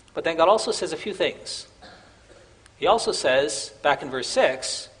 But then God also says a few things. He also says, back in verse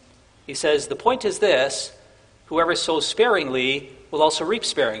 6, he says, the point is this, whoever sows sparingly will also reap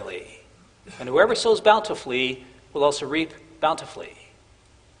sparingly, and whoever sows bountifully will also reap bountifully.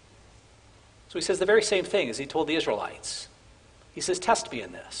 So he says the very same thing as he told the Israelites. He says, test me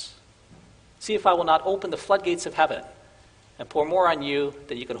in this. See if I will not open the floodgates of heaven and pour more on you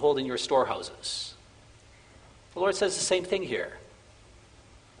than you can hold in your storehouses. The Lord says the same thing here.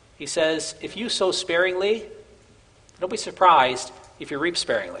 He says, if you sow sparingly, don't be surprised if you reap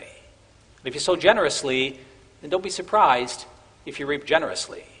sparingly. And if you sow generously, then don't be surprised if you reap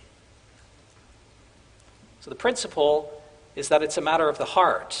generously. So the principle is that it's a matter of the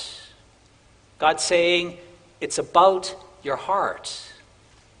heart. God's saying, it's about your heart.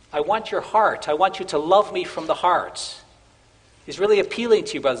 I want your heart. I want you to love me from the heart. He's really appealing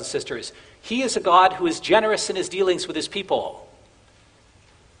to you, brothers and sisters. He is a God who is generous in his dealings with his people.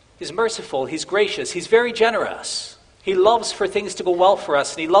 He's merciful, he's gracious, he's very generous. He loves for things to go well for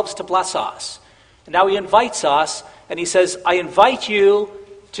us, and he loves to bless us. And now he invites us, and he says, I invite you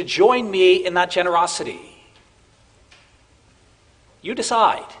to join me in that generosity. You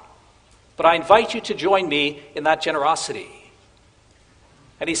decide, but I invite you to join me in that generosity.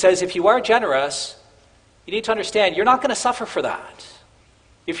 And he says, if you are generous, you need to understand, you're not going to suffer for that.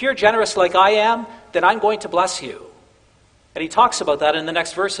 If you're generous like I am, then I'm going to bless you. And he talks about that in the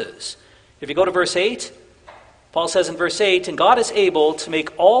next verses. If you go to verse 8, Paul says in verse 8, and God is able to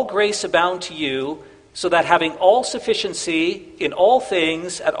make all grace abound to you, so that having all sufficiency in all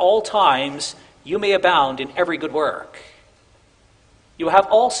things at all times, you may abound in every good work. You have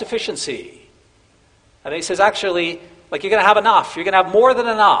all sufficiency. And he says, actually, like you're going to have enough. You're going to have more than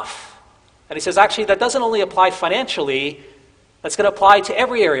enough. And he says, actually, that doesn't only apply financially, that's going to apply to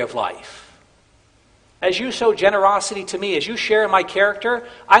every area of life. As you show generosity to me, as you share in my character,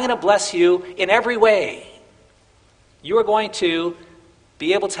 I'm going to bless you in every way. You are going to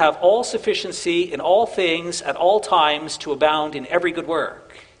be able to have all sufficiency in all things at all times to abound in every good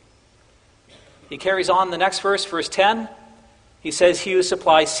work. He carries on the next verse, verse 10. He says, he who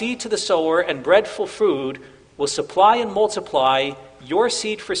supplies seed to the sower and bread for food will supply and multiply your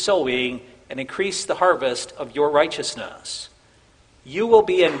seed for sowing and increase the harvest of your righteousness. You will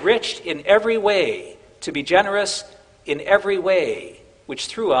be enriched in every way, to be generous in every way, which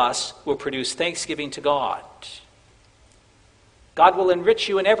through us will produce thanksgiving to God. God will enrich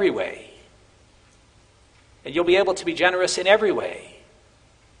you in every way, and you'll be able to be generous in every way.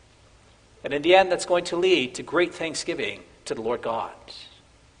 And in the end, that's going to lead to great thanksgiving to the Lord God.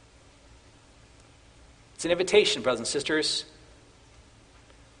 It's an invitation, brothers and sisters,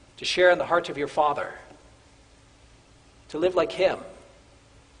 to share in the heart of your Father, to live like him,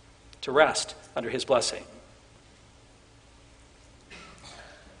 to rest under his blessing.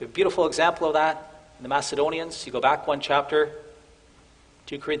 A beautiful example of that And the Macedonians, you go back one chapter,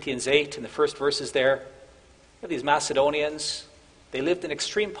 2 Corinthians 8, in the first verses there, you have these Macedonians, they lived in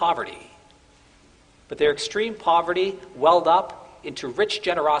extreme poverty. But their extreme poverty welled up into rich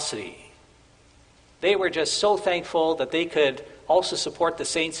generosity. They were just so thankful that they could also support the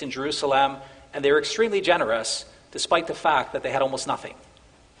saints in Jerusalem, and they were extremely generous despite the fact that they had almost nothing.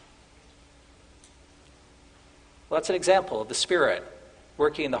 Well, that's an example of the Spirit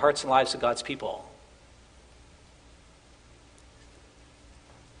working in the hearts and lives of God's people.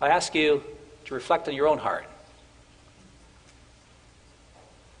 I ask you to reflect on your own heart.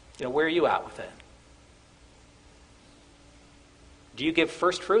 Where are you at with it? Do you give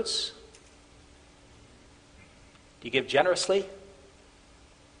first fruits? Do you give generously?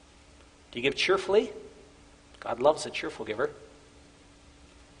 Do you give cheerfully? God loves a cheerful giver.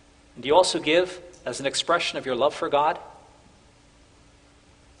 And do you also give as an expression of your love for God?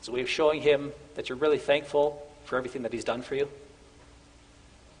 As a way of showing him that you're really thankful for everything that he's done for you?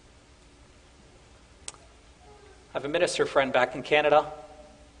 I have a minister friend back in Canada.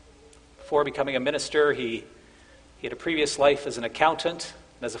 Before becoming a minister, he had a previous life as an accountant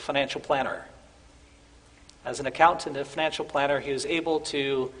and as a financial planner. As an accountant and a financial planner, he was able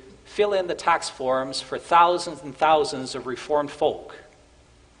to fill in the tax forms for thousands and thousands of reformed folk.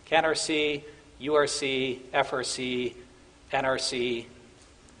 CanRC, URC, FRC, NRC.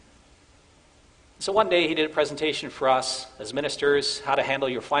 So one day he did a presentation for us as ministers, how to handle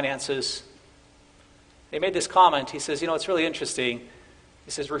your finances. He made this comment. He says, it's really interesting.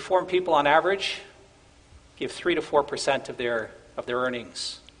 He says, Reformed people on average give 3 to 4% of their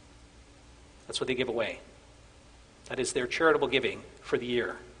earnings. That's what they give away. That is their charitable giving for the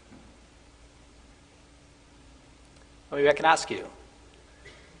year. Maybe I can ask you,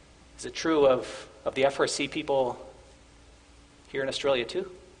 is it true of the FRC people here in Australia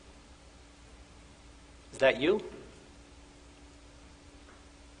too? Is that you?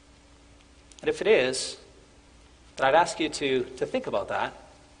 And if it is, then I'd ask you to think about that.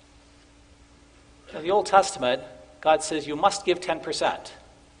 In the Old Testament, God says you must give 10%.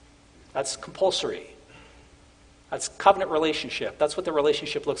 That's compulsory. That's covenant relationship. That's what the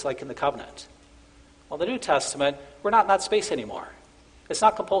relationship looks like in the covenant. Well, in the New Testament, we're not in that space anymore. It's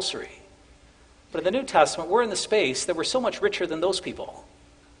not compulsory. But in the New Testament, we're in the space that we're so much richer than those people.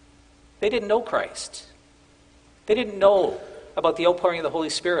 They didn't know Christ. They didn't know about the outpouring of the Holy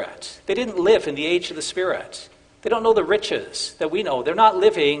Spirit. They didn't live in the age of the Spirit. They don't know the riches that we know. They're not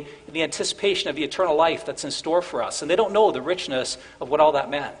living in the anticipation of the eternal life that's in store for us. And they don't know the richness of what all that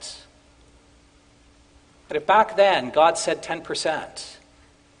meant. But if back then God said 10%,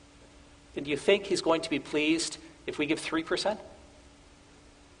 then do you think he's going to be pleased if we give 3%?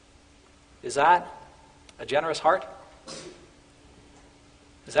 Is that a generous heart?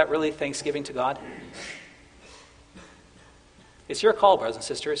 Is that really thanksgiving to God? It's your call, brothers and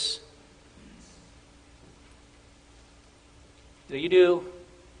sisters. You do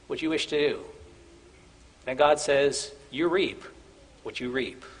what you wish to do. And God says, you reap what you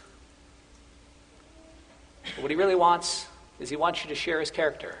reap. But what he really wants is he wants you to share his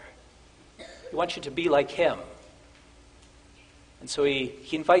character. He wants you to be like him. And so he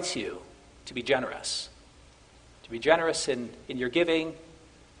invites you to be generous. To be generous in your giving.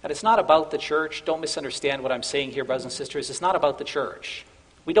 And it's not about the church. Don't misunderstand what I'm saying here, brothers and sisters. It's not about the church.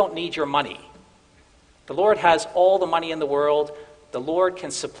 We don't need your money. The Lord has all the money in the world. The Lord can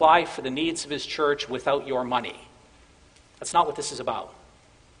supply for the needs of his church without your money. That's not what this is about.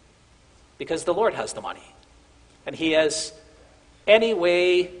 Because the Lord has the money. And he has any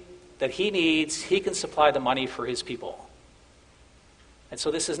way that he needs, he can supply the money for his people. And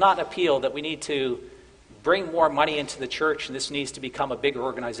so this is not an appeal that we need to bring more money into the church and this needs to become a bigger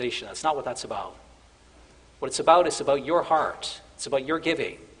organization. That's not what that's about. What it's about is about your heart. It's about your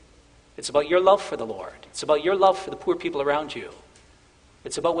giving. It's about your love for the Lord. It's about your love for the poor people around you.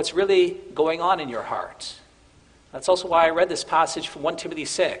 It's about what's really going on in your heart. That's also why I read this passage from 1 Timothy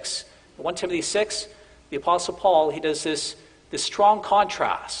 6. In 1 Timothy 6, the Apostle Paul, he does this strong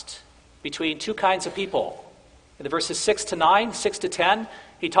contrast between two kinds of people. In the verses 6 to 9, 6 to 10,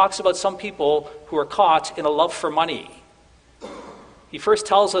 he talks about some people who are caught in a love for money. He first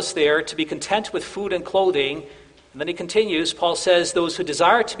tells us there to be content with food and clothing, and then he continues, Paul says, those who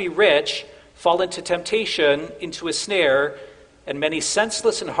desire to be rich fall into temptation, into a snare, and many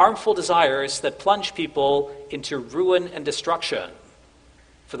senseless and harmful desires that plunge people into ruin and destruction.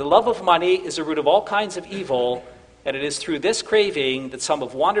 For the love of money is the root of all kinds of evil, and it is through this craving that some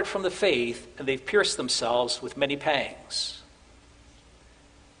have wandered from the faith, and they've pierced themselves with many pangs.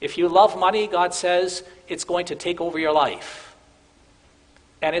 If you love money, God says, it's going to take over your life.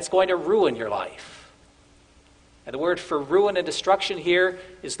 And it's going to ruin your life. And the word for ruin and destruction here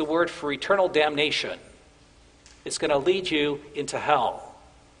is the word for eternal damnation. It's going to lead you into hell.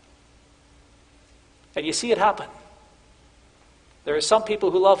 And you see it happen. There are some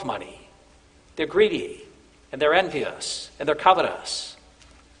people who love money. They're greedy, and they're envious, and they're covetous.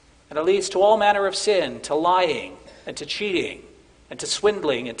 And it leads to all manner of sin, to lying, and to cheating, and to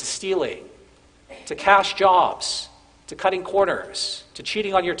swindling, and to stealing, to cash jobs, to cutting corners, to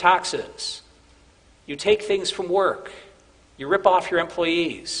cheating on your taxes. You take things from work. You rip off your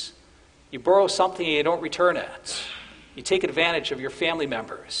employees. You borrow something and you don't return it. You take advantage of your family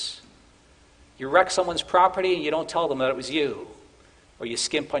members. You wreck someone's property and you don't tell them that it was you. Or you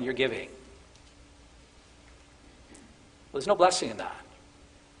skimp on your giving. Well, there's no blessing in that.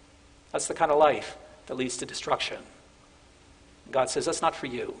 That's the kind of life that leads to destruction. God says, that's not for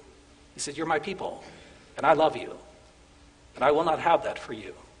you. He says, you're my people, and I love you, and I will not have that for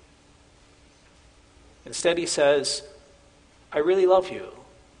you. Instead, he says, I really love you,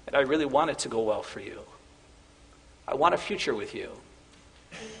 and I really want it to go well for you. I want a future with you.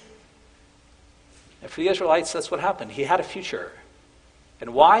 And for the Israelites, that's what happened. He had a future.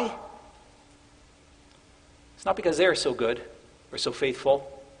 And why? It's not because they're so good or so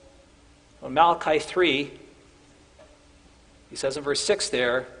faithful. In Malachi 3, he says in verse 6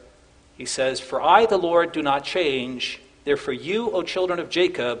 there, he says, For I, the Lord, do not change, therefore you, O children of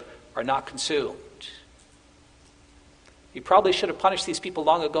Jacob, are not consumed. He probably should have punished these people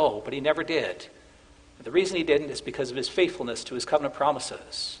long ago, but he never did. And the reason he didn't is because of his faithfulness to his covenant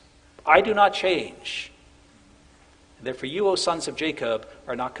promises. I do not change, and therefore you, O sons of Jacob,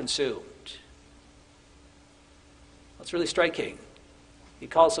 are not consumed. That's really striking. He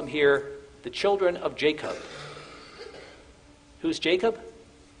calls them here the children of Jacob. Who's Jacob?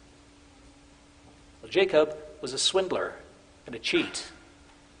 Well, Jacob was a swindler and a cheat.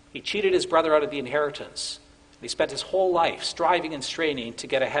 He cheated his brother out of the inheritance. And he spent his whole life striving and straining to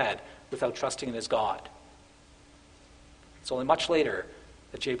get ahead without trusting in his God. It's only much later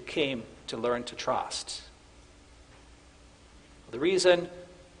that Jacob came to learn to trust. The reason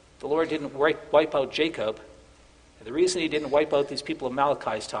the Lord didn't wipe out Jacob, and the reason he didn't wipe out these people of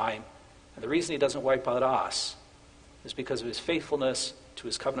Malachi's time, and the reason he doesn't wipe out us, is because of his faithfulness to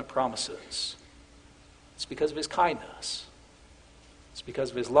his covenant promises. It's because of his kindness. It's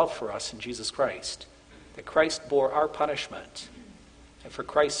because of his love for us in Jesus Christ, that Christ bore our punishment, and for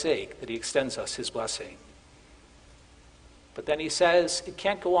Christ's sake that he extends us his blessing. But then he says, it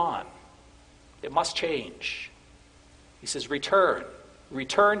can't go on. It must change. He says, return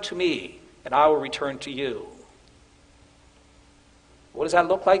to me, and I will return to you. What does that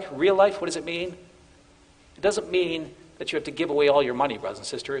look like? Real life, what does it mean? It doesn't mean that you have to give away all your money, brothers and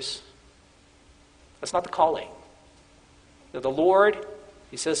sisters. That's not the calling. The Lord,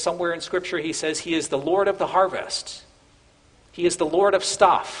 he says somewhere in Scripture, he says he is the Lord of the harvest. He is the Lord of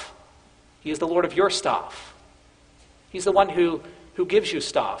stuff. He is the Lord of your stuff. He's the one who gives you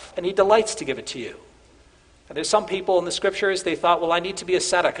stuff, and he delights to give it to you. And there's some people in the Scriptures, they thought, well, I need to be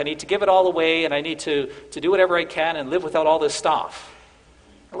ascetic. I need to give it all away, and I need to do whatever I can and live without all this stuff.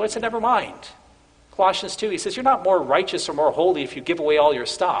 The Lord said, never mind. Colossians 2, he says, you're not more righteous or more holy if you give away all your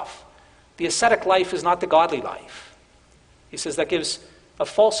stuff. The ascetic life is not the godly life. He says that gives a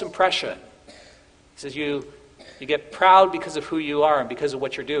false impression. He says you get proud because of who you are and because of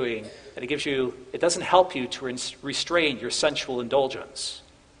what you're doing, and it doesn't help you to restrain your sensual indulgence.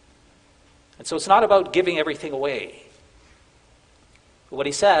 And so it's not about giving everything away. But what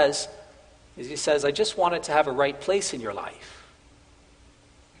he says is, I just want it to have a right place in your life.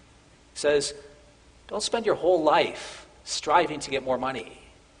 He says, don't spend your whole life striving to get more money.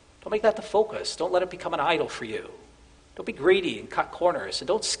 Don't make that the focus. Don't let it become an idol for you. Don't be greedy and cut corners, and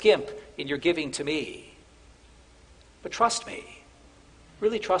don't skimp in your giving to me. But trust me.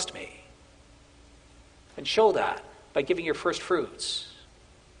 Really trust me. And show that by giving your first fruits.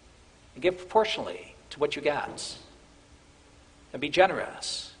 And give proportionally to what you get. And be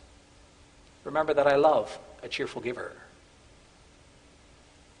generous. Remember that I love a cheerful giver.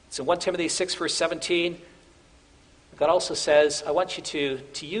 So in 1 Timothy 6, verse 17, God also says, I want you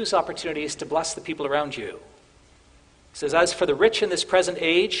to use opportunities to bless the people around you. He says, as for the rich in this present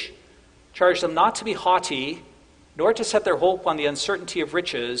age, charge them not to be haughty, nor to set their hope on the uncertainty of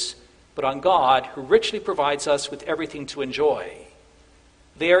riches, but on God, who richly provides us with everything to enjoy.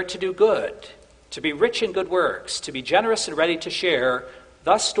 They are to do good, to be rich in good works, to be generous and ready to share,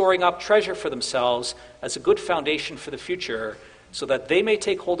 thus storing up treasure for themselves as a good foundation for the future, so that they may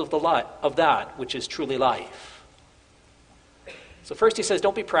take hold of that which is truly life. So first he says,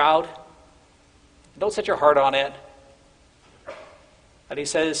 don't be proud. Don't set your heart on it. And he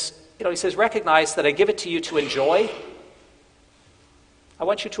says, He says, recognize that I give it to you to enjoy. I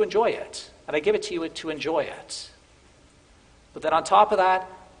want you to enjoy it. And I give it to you to enjoy it. But then on top of that,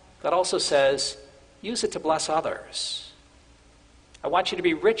 God also says, use it to bless others. I want you to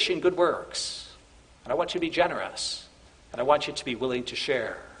be rich in good works. And I want you to be generous. And I want you to be willing to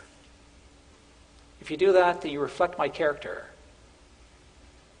share. If you do that, then you reflect my character.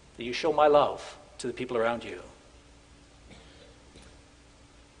 That you show my love to the people around you.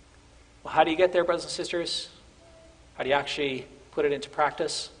 Well, how do you get there, brothers and sisters? How do you actually put it into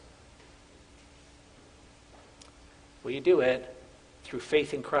practice? Well, you do it through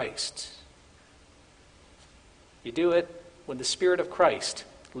faith in Christ. You do it when the Spirit of Christ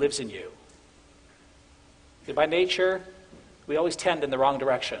lives in you. And by nature, we always tend in the wrong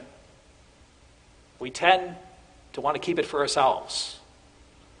direction. We tend to want to keep it for ourselves.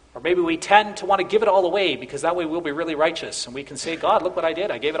 Or maybe we tend to want to give it all away because that way we'll be really righteous and we can say, God, look what I did.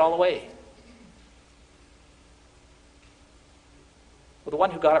 I gave it all away. Well, the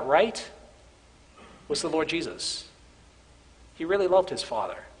one who got it right was the Lord Jesus. He really loved his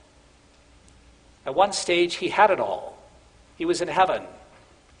Father. At one stage, he had it all. He was in heaven.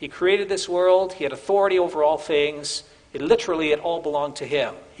 He created this world. He had authority over all things. It all belonged to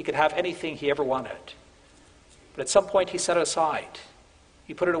him. He could have anything he ever wanted. But at some point, he set it aside.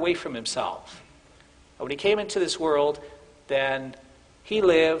 He put it away from himself. And when he came into this world, then he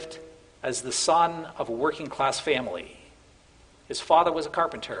lived as the son of a working class family. His father was a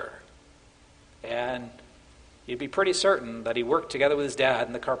carpenter. And you'd be pretty certain that he worked together with his dad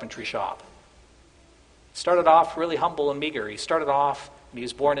in the carpentry shop. Started off really humble and meager. He started off when he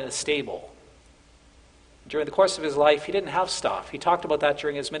was born in a stable. During the course of his life, he didn't have stuff. He talked about that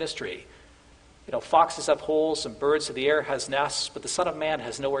during his ministry. Foxes have holes and birds of the air has nests, but the Son of Man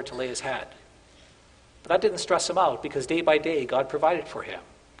has nowhere to lay his head. But that didn't stress him out because day by day, God provided for him.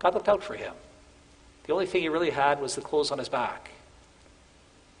 God looked out for him. The only thing he really had was the clothes on his back.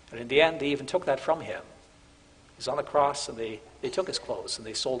 And in the end, they even took that from him. He's on the cross and they took his clothes and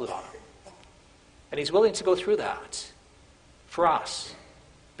they sold it on him. And he's willing to go through that for us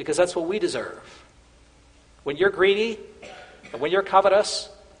because that's what we deserve. When you're greedy and when you're covetous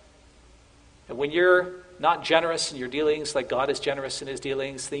and when you're not generous in your dealings like God is generous in his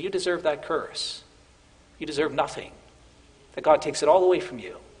dealings, then you deserve that curse. You deserve nothing. That God takes it all away from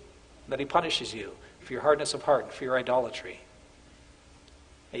you. And that he punishes you for your hardness of heart and for your idolatry.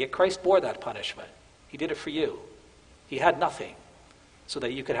 And yet Christ bore that punishment. He did it for you. He had nothing so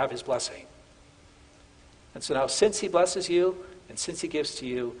that you could have his blessing. And so now since he blesses you and since he gives to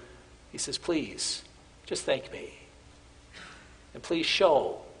you, he says, please, just thank me. And please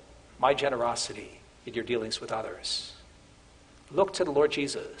show my generosity in your dealings with others. Look to the Lord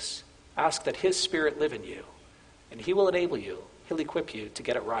Jesus. Ask that his Spirit live in you. And he will enable you. He'll equip you to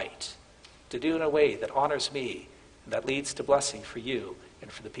get it right. To do it in a way that honors me and that leads to blessing for you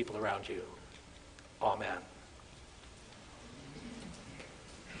and for the people around you. Amen.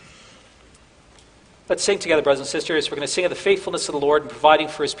 Let's sing together, brothers and sisters. We're going to sing of the faithfulness of the Lord in providing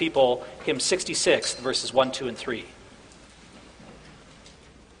for his people, hymn 66, verses 1, 2, and 3.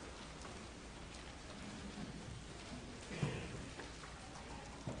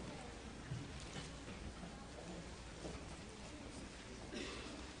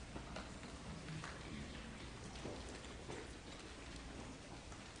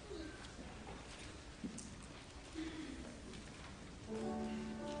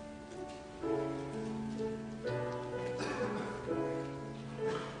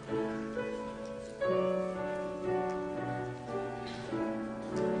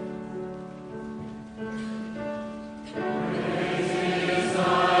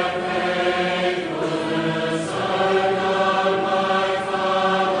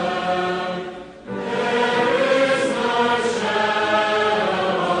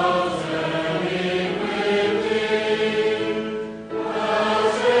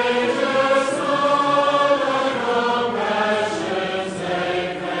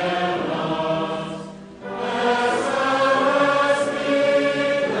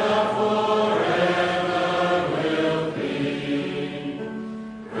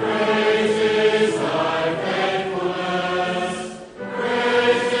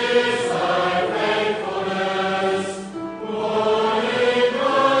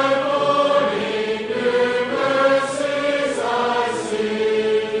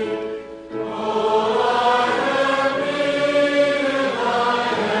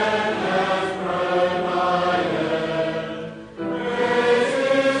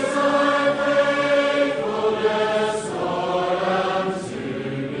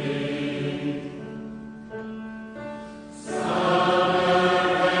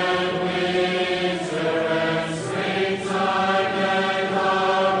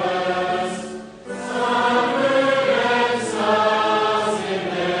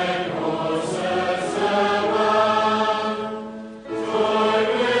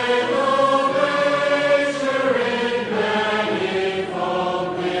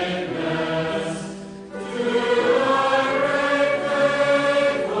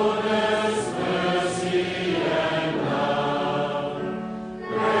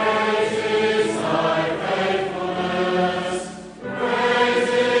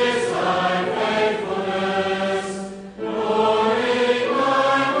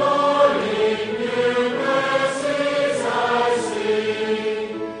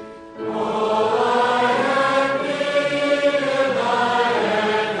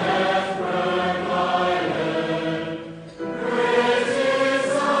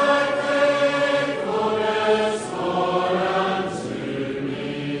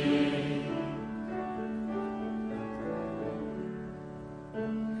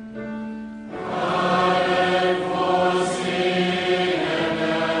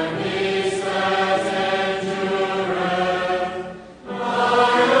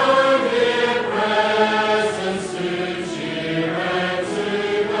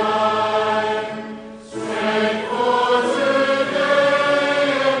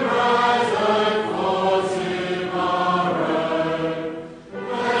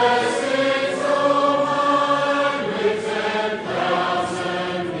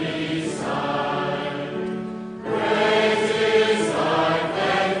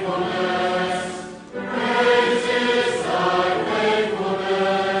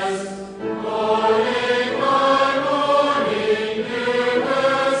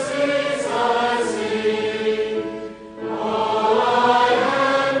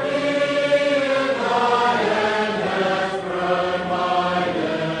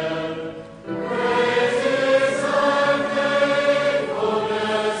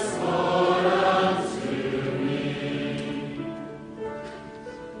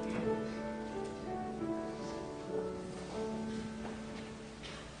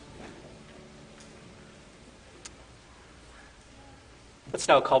 Let's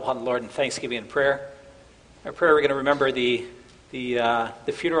now call upon the Lord in thanksgiving and prayer. Our prayer, we're going to remember the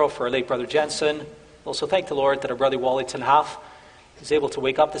funeral for our late brother Jensen. Also thank the Lord that our brother Wally Tenhoff was able to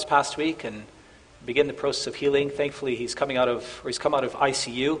wake up this past week and begin the process of healing. Thankfully, he's come out of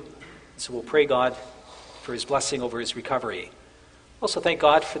ICU. So we'll pray God for his blessing over his recovery. Also thank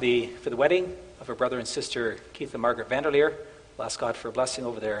God for the wedding of our brother and sister Keith and Margaret Vanderleer. We'll ask God for a blessing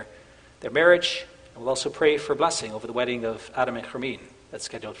over their marriage. And we'll also pray for a blessing over the wedding of Adam and Hermine that's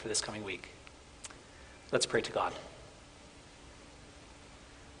scheduled for this coming week. Let's pray to God.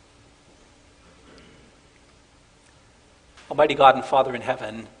 Almighty God and Father in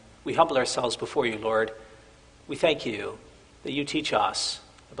heaven, we humble ourselves before you, Lord. We thank you that you teach us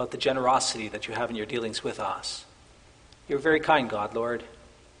about the generosity that you have in your dealings with us. You're a very kind God, Lord.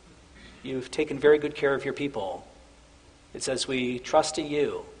 You've taken very good care of your people. It's as we trust in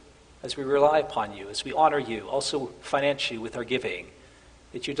you, as we rely upon you, as we honor you, also financially with our giving,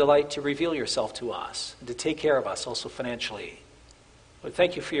 that you delight to reveal yourself to us and to take care of us also financially. Lord,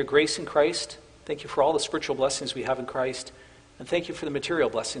 thank you for your grace in Christ. Thank you for all the spiritual blessings we have in Christ. And thank you for the material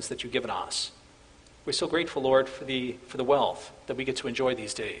blessings that you've given us. We're so grateful, Lord, for the wealth that we get to enjoy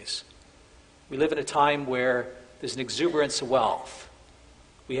these days. We live in a time where there's an exuberance of wealth.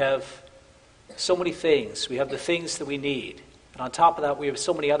 We have so many things. We have the things that we need. And on top of that, we have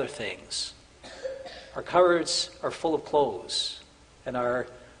so many other things. Our cupboards are full of clothes. And they're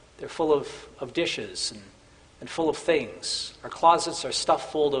full of dishes and full of things. Our closets are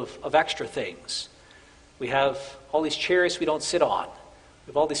stuffed full of extra things. We have all these chairs we don't sit on. We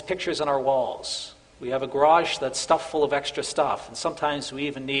have all these pictures on our walls. We have a garage that's stuffed full of extra stuff. And sometimes we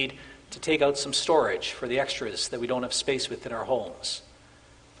even need to take out some storage for the extras that we don't have space with in our homes.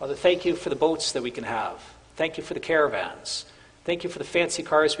 Father, thank you for the boats that we can have. Thank you for the caravans. Thank you for the fancy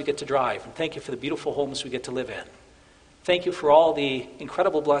cars we get to drive. And thank you for the beautiful homes we get to live in. Thank you for all the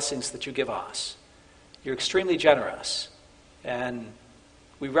incredible blessings that you give us. You're extremely generous, and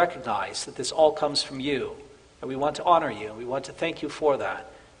we recognize that this all comes from you, and we want to honor you, and we want to thank you for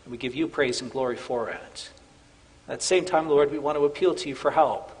that, and we give you praise and glory for it. At the same time, Lord, we want to appeal to you for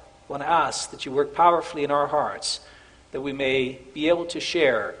help. We want to ask that you work powerfully in our hearts, that we may be able to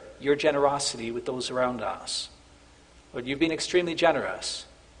share your generosity with those around us. Lord, you've been extremely generous,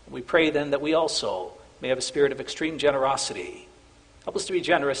 and we pray then that we also may have a spirit of extreme generosity. Help us to be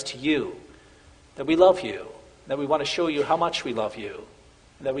generous to you, that we love you, that we want to show you how much we love you,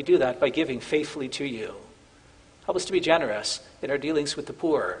 and that we do that by giving faithfully to you. Help us to be generous in our dealings with the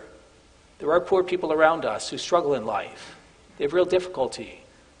poor. There are poor people around us who struggle in life. They have real difficulty,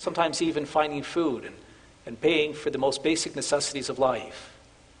 sometimes even finding food and paying for the most basic necessities of life.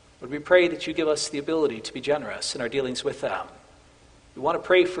 Lord, we pray that you give us the ability to be generous in our dealings with them. We want to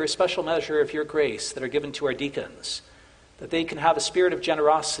pray for a special measure of your grace that are given to our deacons, that they can have a spirit of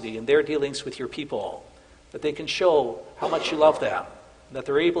generosity in their dealings with your people, that they can show how much you love them, and that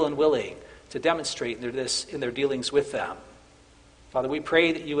they're able and willing to demonstrate this in their dealings with them. Father, we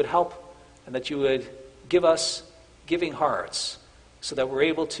pray that you would help and that you would give us giving hearts so that we're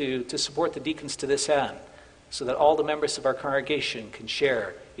able to support the deacons to this end, so that all the members of our congregation can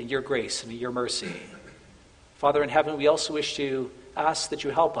share in your grace and in your mercy. Father in heaven, we also wish to ask that you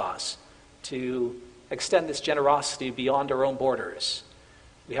help us to extend this generosity beyond our own borders.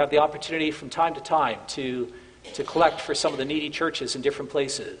 We have the opportunity from time to time to collect for some of the needy churches in different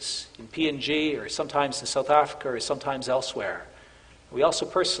places, in PNG or sometimes in South Africa or sometimes elsewhere. We also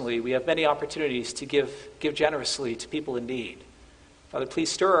personally, we have many opportunities to give generously to people in need. Father, please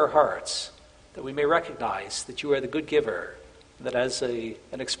stir our hearts that we may recognize that you are the good giver, and that as an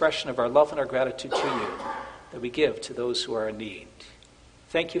expression of our love and our gratitude to you, that we give to those who are in need.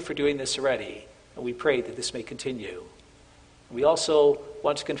 Thank you for doing this already, and we pray that this may continue. We also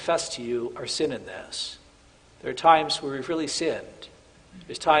want to confess to you our sin in this. There are times where we've really sinned.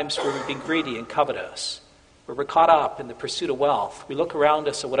 There's times where we've been greedy and covetous, where we're caught up in the pursuit of wealth. We look around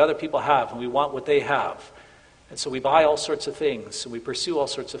us at what other people have, and we want what they have. And so we buy all sorts of things, and we pursue all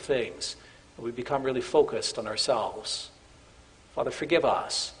sorts of things, and we become really focused on ourselves. Father, forgive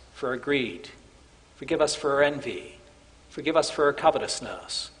us for our greed. Forgive us for our envy. Forgive us for our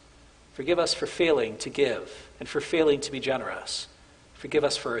covetousness. Forgive us for failing to give and for failing to be generous. Forgive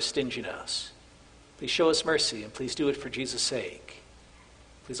us for our stinginess. Please show us mercy, and please do it for Jesus' sake.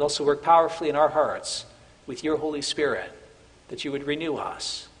 Please also work powerfully in our hearts with your Holy Spirit, that you would renew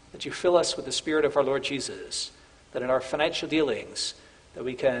us, that you fill us with the Spirit of our Lord Jesus, that in our financial dealings, that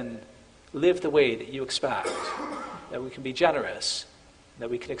we can live the way that you expect, that we can be generous, that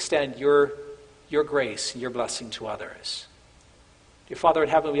we can extend your grace and your blessing to others. Dear Father in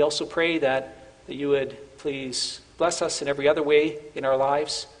heaven, we also pray that you would please bless us in every other way in our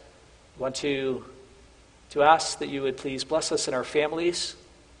lives. We want to ask that you would please bless us in our families.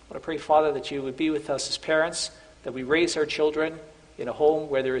 I want to pray, Father, that you would be with us as parents, that we raise our children in a home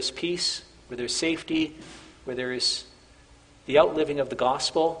where there is peace, where there's safety, where there is the outliving of the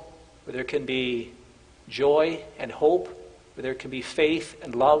gospel, where there can be joy and hope, where there can be faith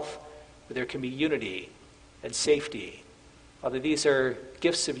and love, where there can be unity and safety. Father, these are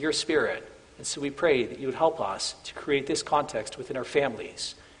gifts of your Spirit, and so we pray that you would help us to create this context within our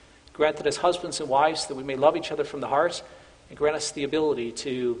families. Grant that as husbands and wives that we may love each other from the heart, and grant us the ability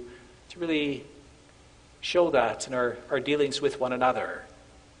to really show that in our dealings with one another.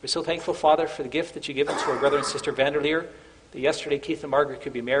 We're so thankful, Father, for the gift that you given to our brother and sister Vanderleer, that yesterday Keith and Margaret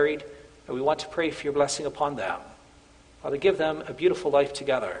could be married, and we want to pray for your blessing upon them. Father, give them a beautiful life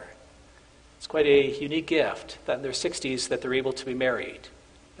together. It's quite a unique gift that in their 60s that they're able to be married.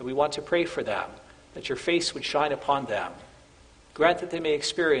 And we want to pray for them, that your face would shine upon them. Grant that they may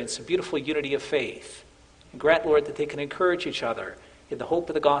experience a beautiful unity of faith. And grant, Lord, that they can encourage each other in the hope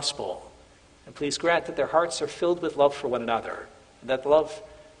of the gospel. And please grant that their hearts are filled with love for one another, and that love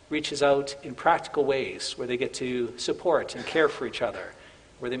reaches out in practical ways where they get to support and care for each other,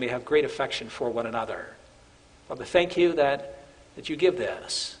 where they may have great affection for one another. Father, thank you that you give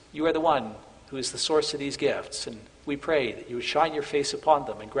this. You are the one who is the source of these gifts, and we pray that you would shine your face upon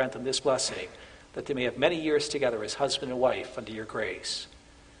them and grant them this blessing, that they may have many years together as husband and wife under your grace.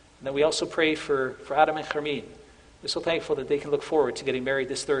 And then we also pray for Adam and Carmine. We're so thankful that they can look forward to getting married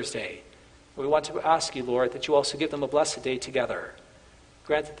this Thursday. And we want to ask you, Lord, that you also give them a blessed day together.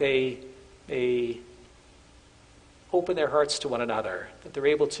 Grant that they may open their hearts to one another, that they're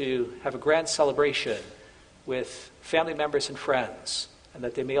able to have a grand celebration with family members and friends, and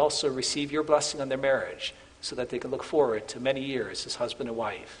that they may also receive your blessing on their marriage so that they can look forward to many years as husband and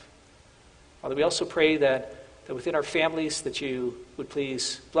wife. Father, we also pray that within our families that you would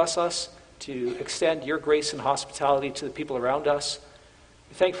please bless us to extend your grace and hospitality to the people around us.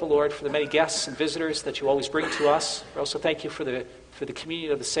 We're thankful, Lord, for the many guests and visitors that you always bring to us. We also thank you for the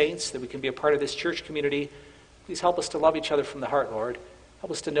communion of the saints, that we can be a part of this church community. Please help us to love each other from the heart, Lord.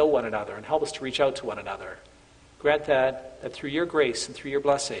 Help us to know one another and help us to reach out to one another. Grant that through your grace and through your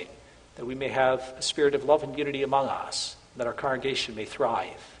blessing, that we may have a spirit of love and unity among us, and that our congregation may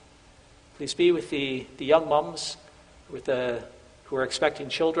thrive. Please be with the young mums who are expecting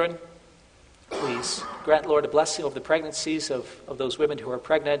children. Please grant, Lord, a blessing over the pregnancies of those women who are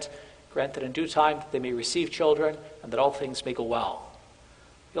pregnant. Grant that in due time that they may receive children and that all things may go well.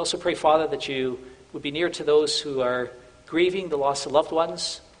 We also pray, Father, that you would be near to those who are grieving the loss of loved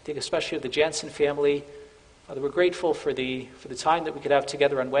ones. I think especially of the Jansen family. Father, we're grateful for the time that we could have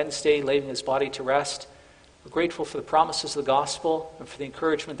together on Wednesday, laying his body to rest. We're grateful for the promises of the gospel and for the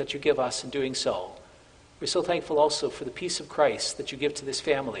encouragement that you give us in doing so. We're so thankful also for the peace of Christ that you give to this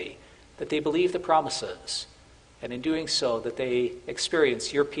family, that they believe the promises, and in doing so, that they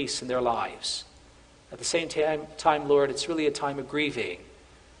experience your peace in their lives. At the same time, Lord, it's really a time of grieving.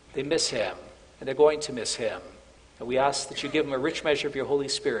 They miss him, and they're going to miss him. And we ask that you give them a rich measure of your Holy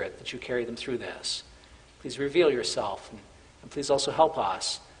Spirit, that you carry them through this. Please reveal yourself, and please also help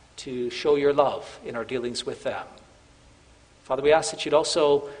us to show your love in our dealings with them. Father, we ask that you'd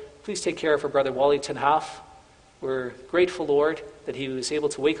also please take care of our brother Wally Tenhaf. We're grateful, Lord, that he was able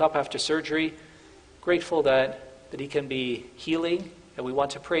to wake up after surgery, grateful that he can be healing, and we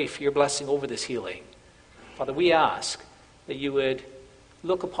want to pray for your blessing over this healing. Father, we ask that you would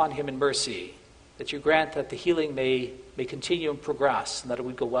look upon him in mercy, that you grant that the healing may continue and progress, and that it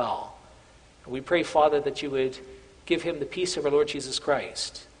would go well. And we pray, Father, that you would give him the peace of our Lord Jesus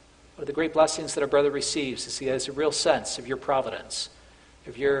Christ. One of the great blessings that our brother receives is he has a real sense of your providence,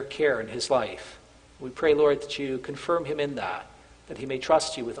 of your care in his life. We pray, Lord, that you confirm him in that he may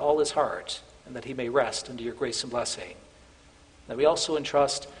trust you with all his heart, and that he may rest under your grace and blessing. And we also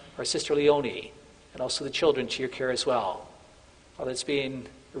entrust our sister Leonie and also the children to your care as well. Father, it's been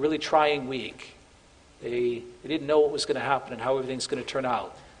a really trying week. They didn't know what was going to happen and how everything's going to turn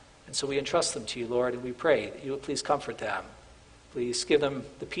out. And so we entrust them to you, Lord, and we pray that you would please comfort them. Please give them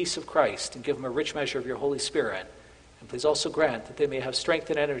the peace of Christ and give them a rich measure of your Holy Spirit. And please also grant that they may have strength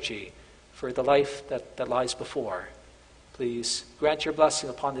and energy for the life that lies before. Please grant your blessing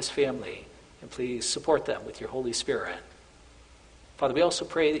upon this family, and please support them with your Holy Spirit. Father, we also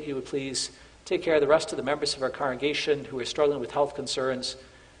pray that you would please take care of the rest of the members of our congregation who are struggling with health concerns.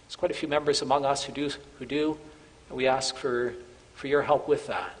 There's quite a few members among us who do, and we ask for your help with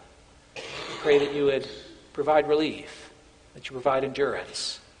that. We pray that you would provide relief, that you provide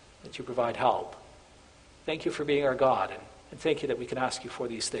endurance, that you provide help. Thank you for being our God, and thank you that we can ask you for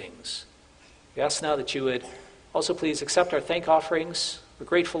these things. We ask now that you would Also, please accept our thank offerings. We're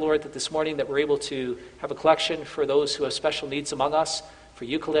grateful, Lord, that this morning that we're able to have a collection for those who have special needs among us, for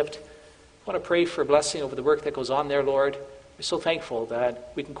Eucalypt. I want to pray for a blessing over the work that goes on there, Lord. We're so thankful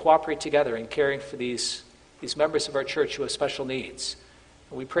that we can cooperate together in caring for these members of our church who have special needs.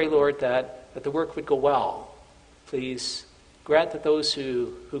 And we pray, Lord, that the work would go well. Please grant that those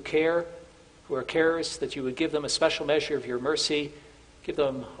who care, who are carers, that you would give them a special measure of your mercy, give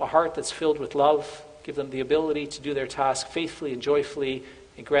them a heart that's filled with love, give them the ability to do their task faithfully and joyfully,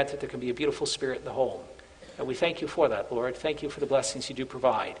 and grant that there can be a beautiful spirit in the home. And we thank you for that, Lord. Thank you for the blessings you do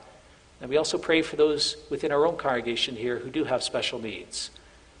provide. And we also pray for those within our own congregation here who do have special needs.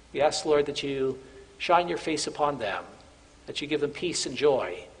 We ask, Lord, that you shine your face upon them, that you give them peace and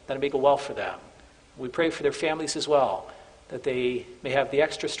joy, that it may go well for them. We pray for their families as well, that they may have the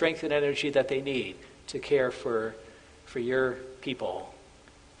extra strength and energy that they need to care for your people.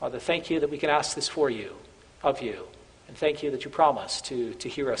 Father, thank you that we can ask this for you, of you, and thank you that you promise to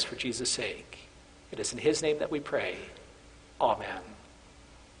hear us for Jesus' sake. It is in his name that we pray. Amen.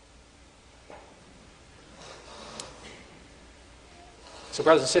 So,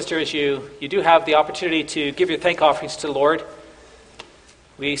 brothers and sisters, you do have the opportunity to give your thank offerings to the Lord.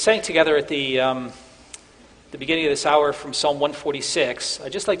 We sang together at the beginning of this hour from Psalm 146.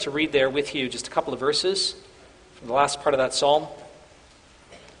 I'd just like to read there with you just a couple of verses from the last part of that psalm.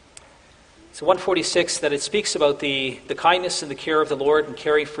 So 146, that it speaks about the kindness and the care of the Lord in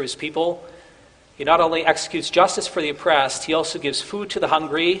caring for his people. He not only executes justice for the oppressed, he also gives food to the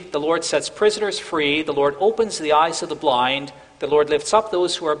hungry. The Lord sets prisoners free. The Lord opens the eyes of the blind. The Lord lifts up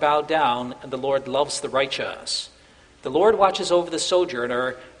those who are bowed down, and the Lord loves the righteous. The Lord watches over the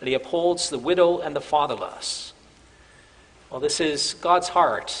sojourner, and he upholds the widow and the fatherless. Well, this is God's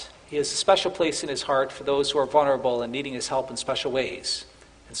heart. He has a special place in his heart for those who are vulnerable and needing his help in special ways.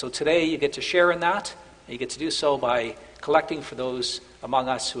 And so today you get to share in that, and you get to do so by collecting for those among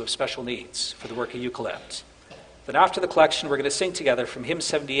us who have special needs for the work of Eucalypt. Then after the collection, we're going to sing together from hymn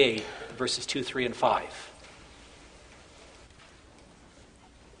 78, verses 2, 3, and 5.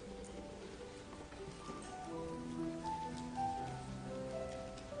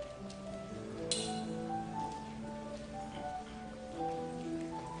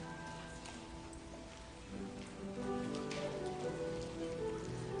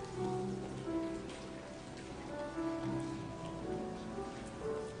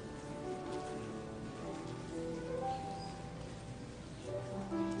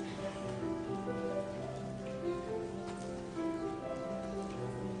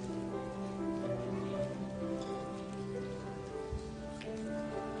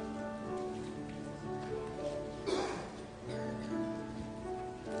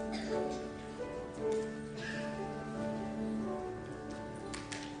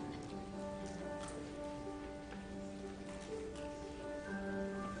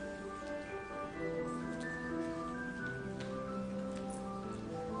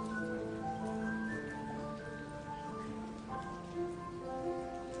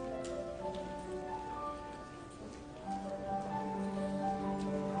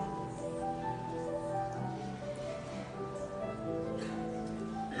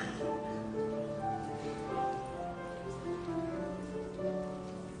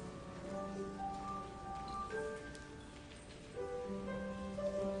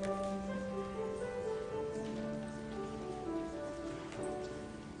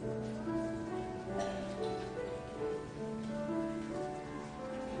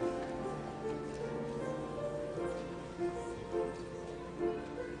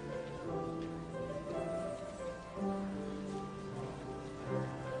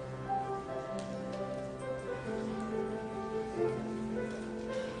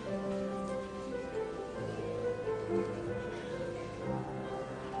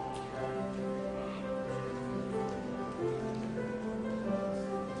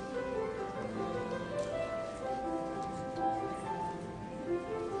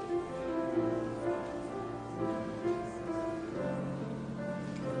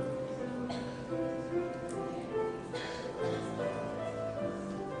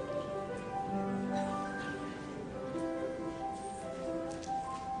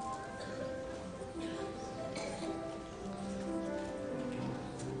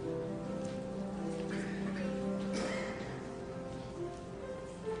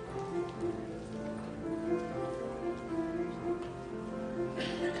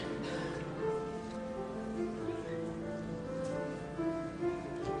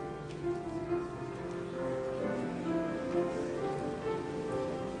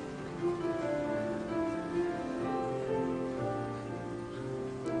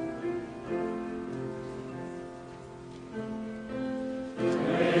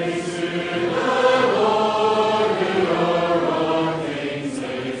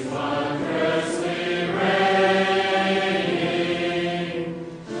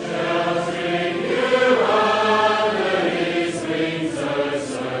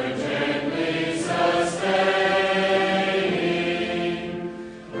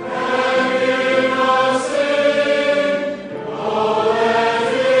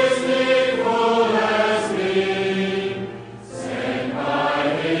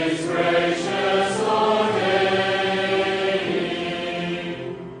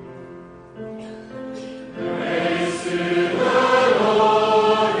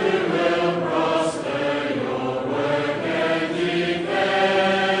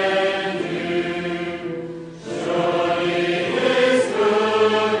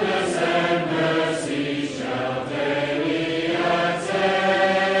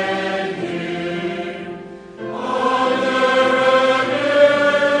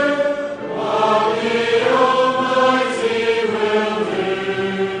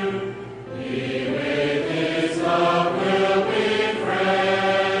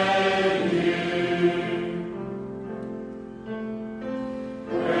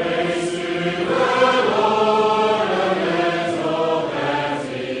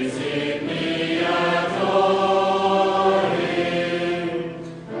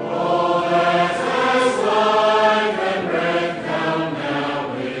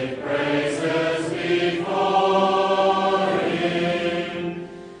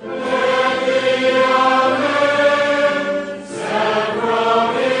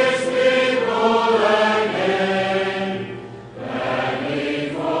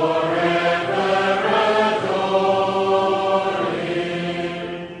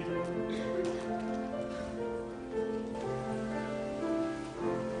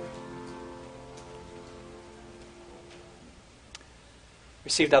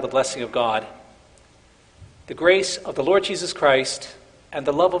 Receive now the blessing of God. The grace of the Lord Jesus Christ and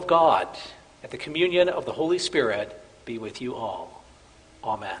the love of God and the communion of the Holy Spirit be with you all.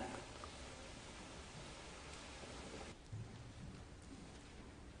 Amen.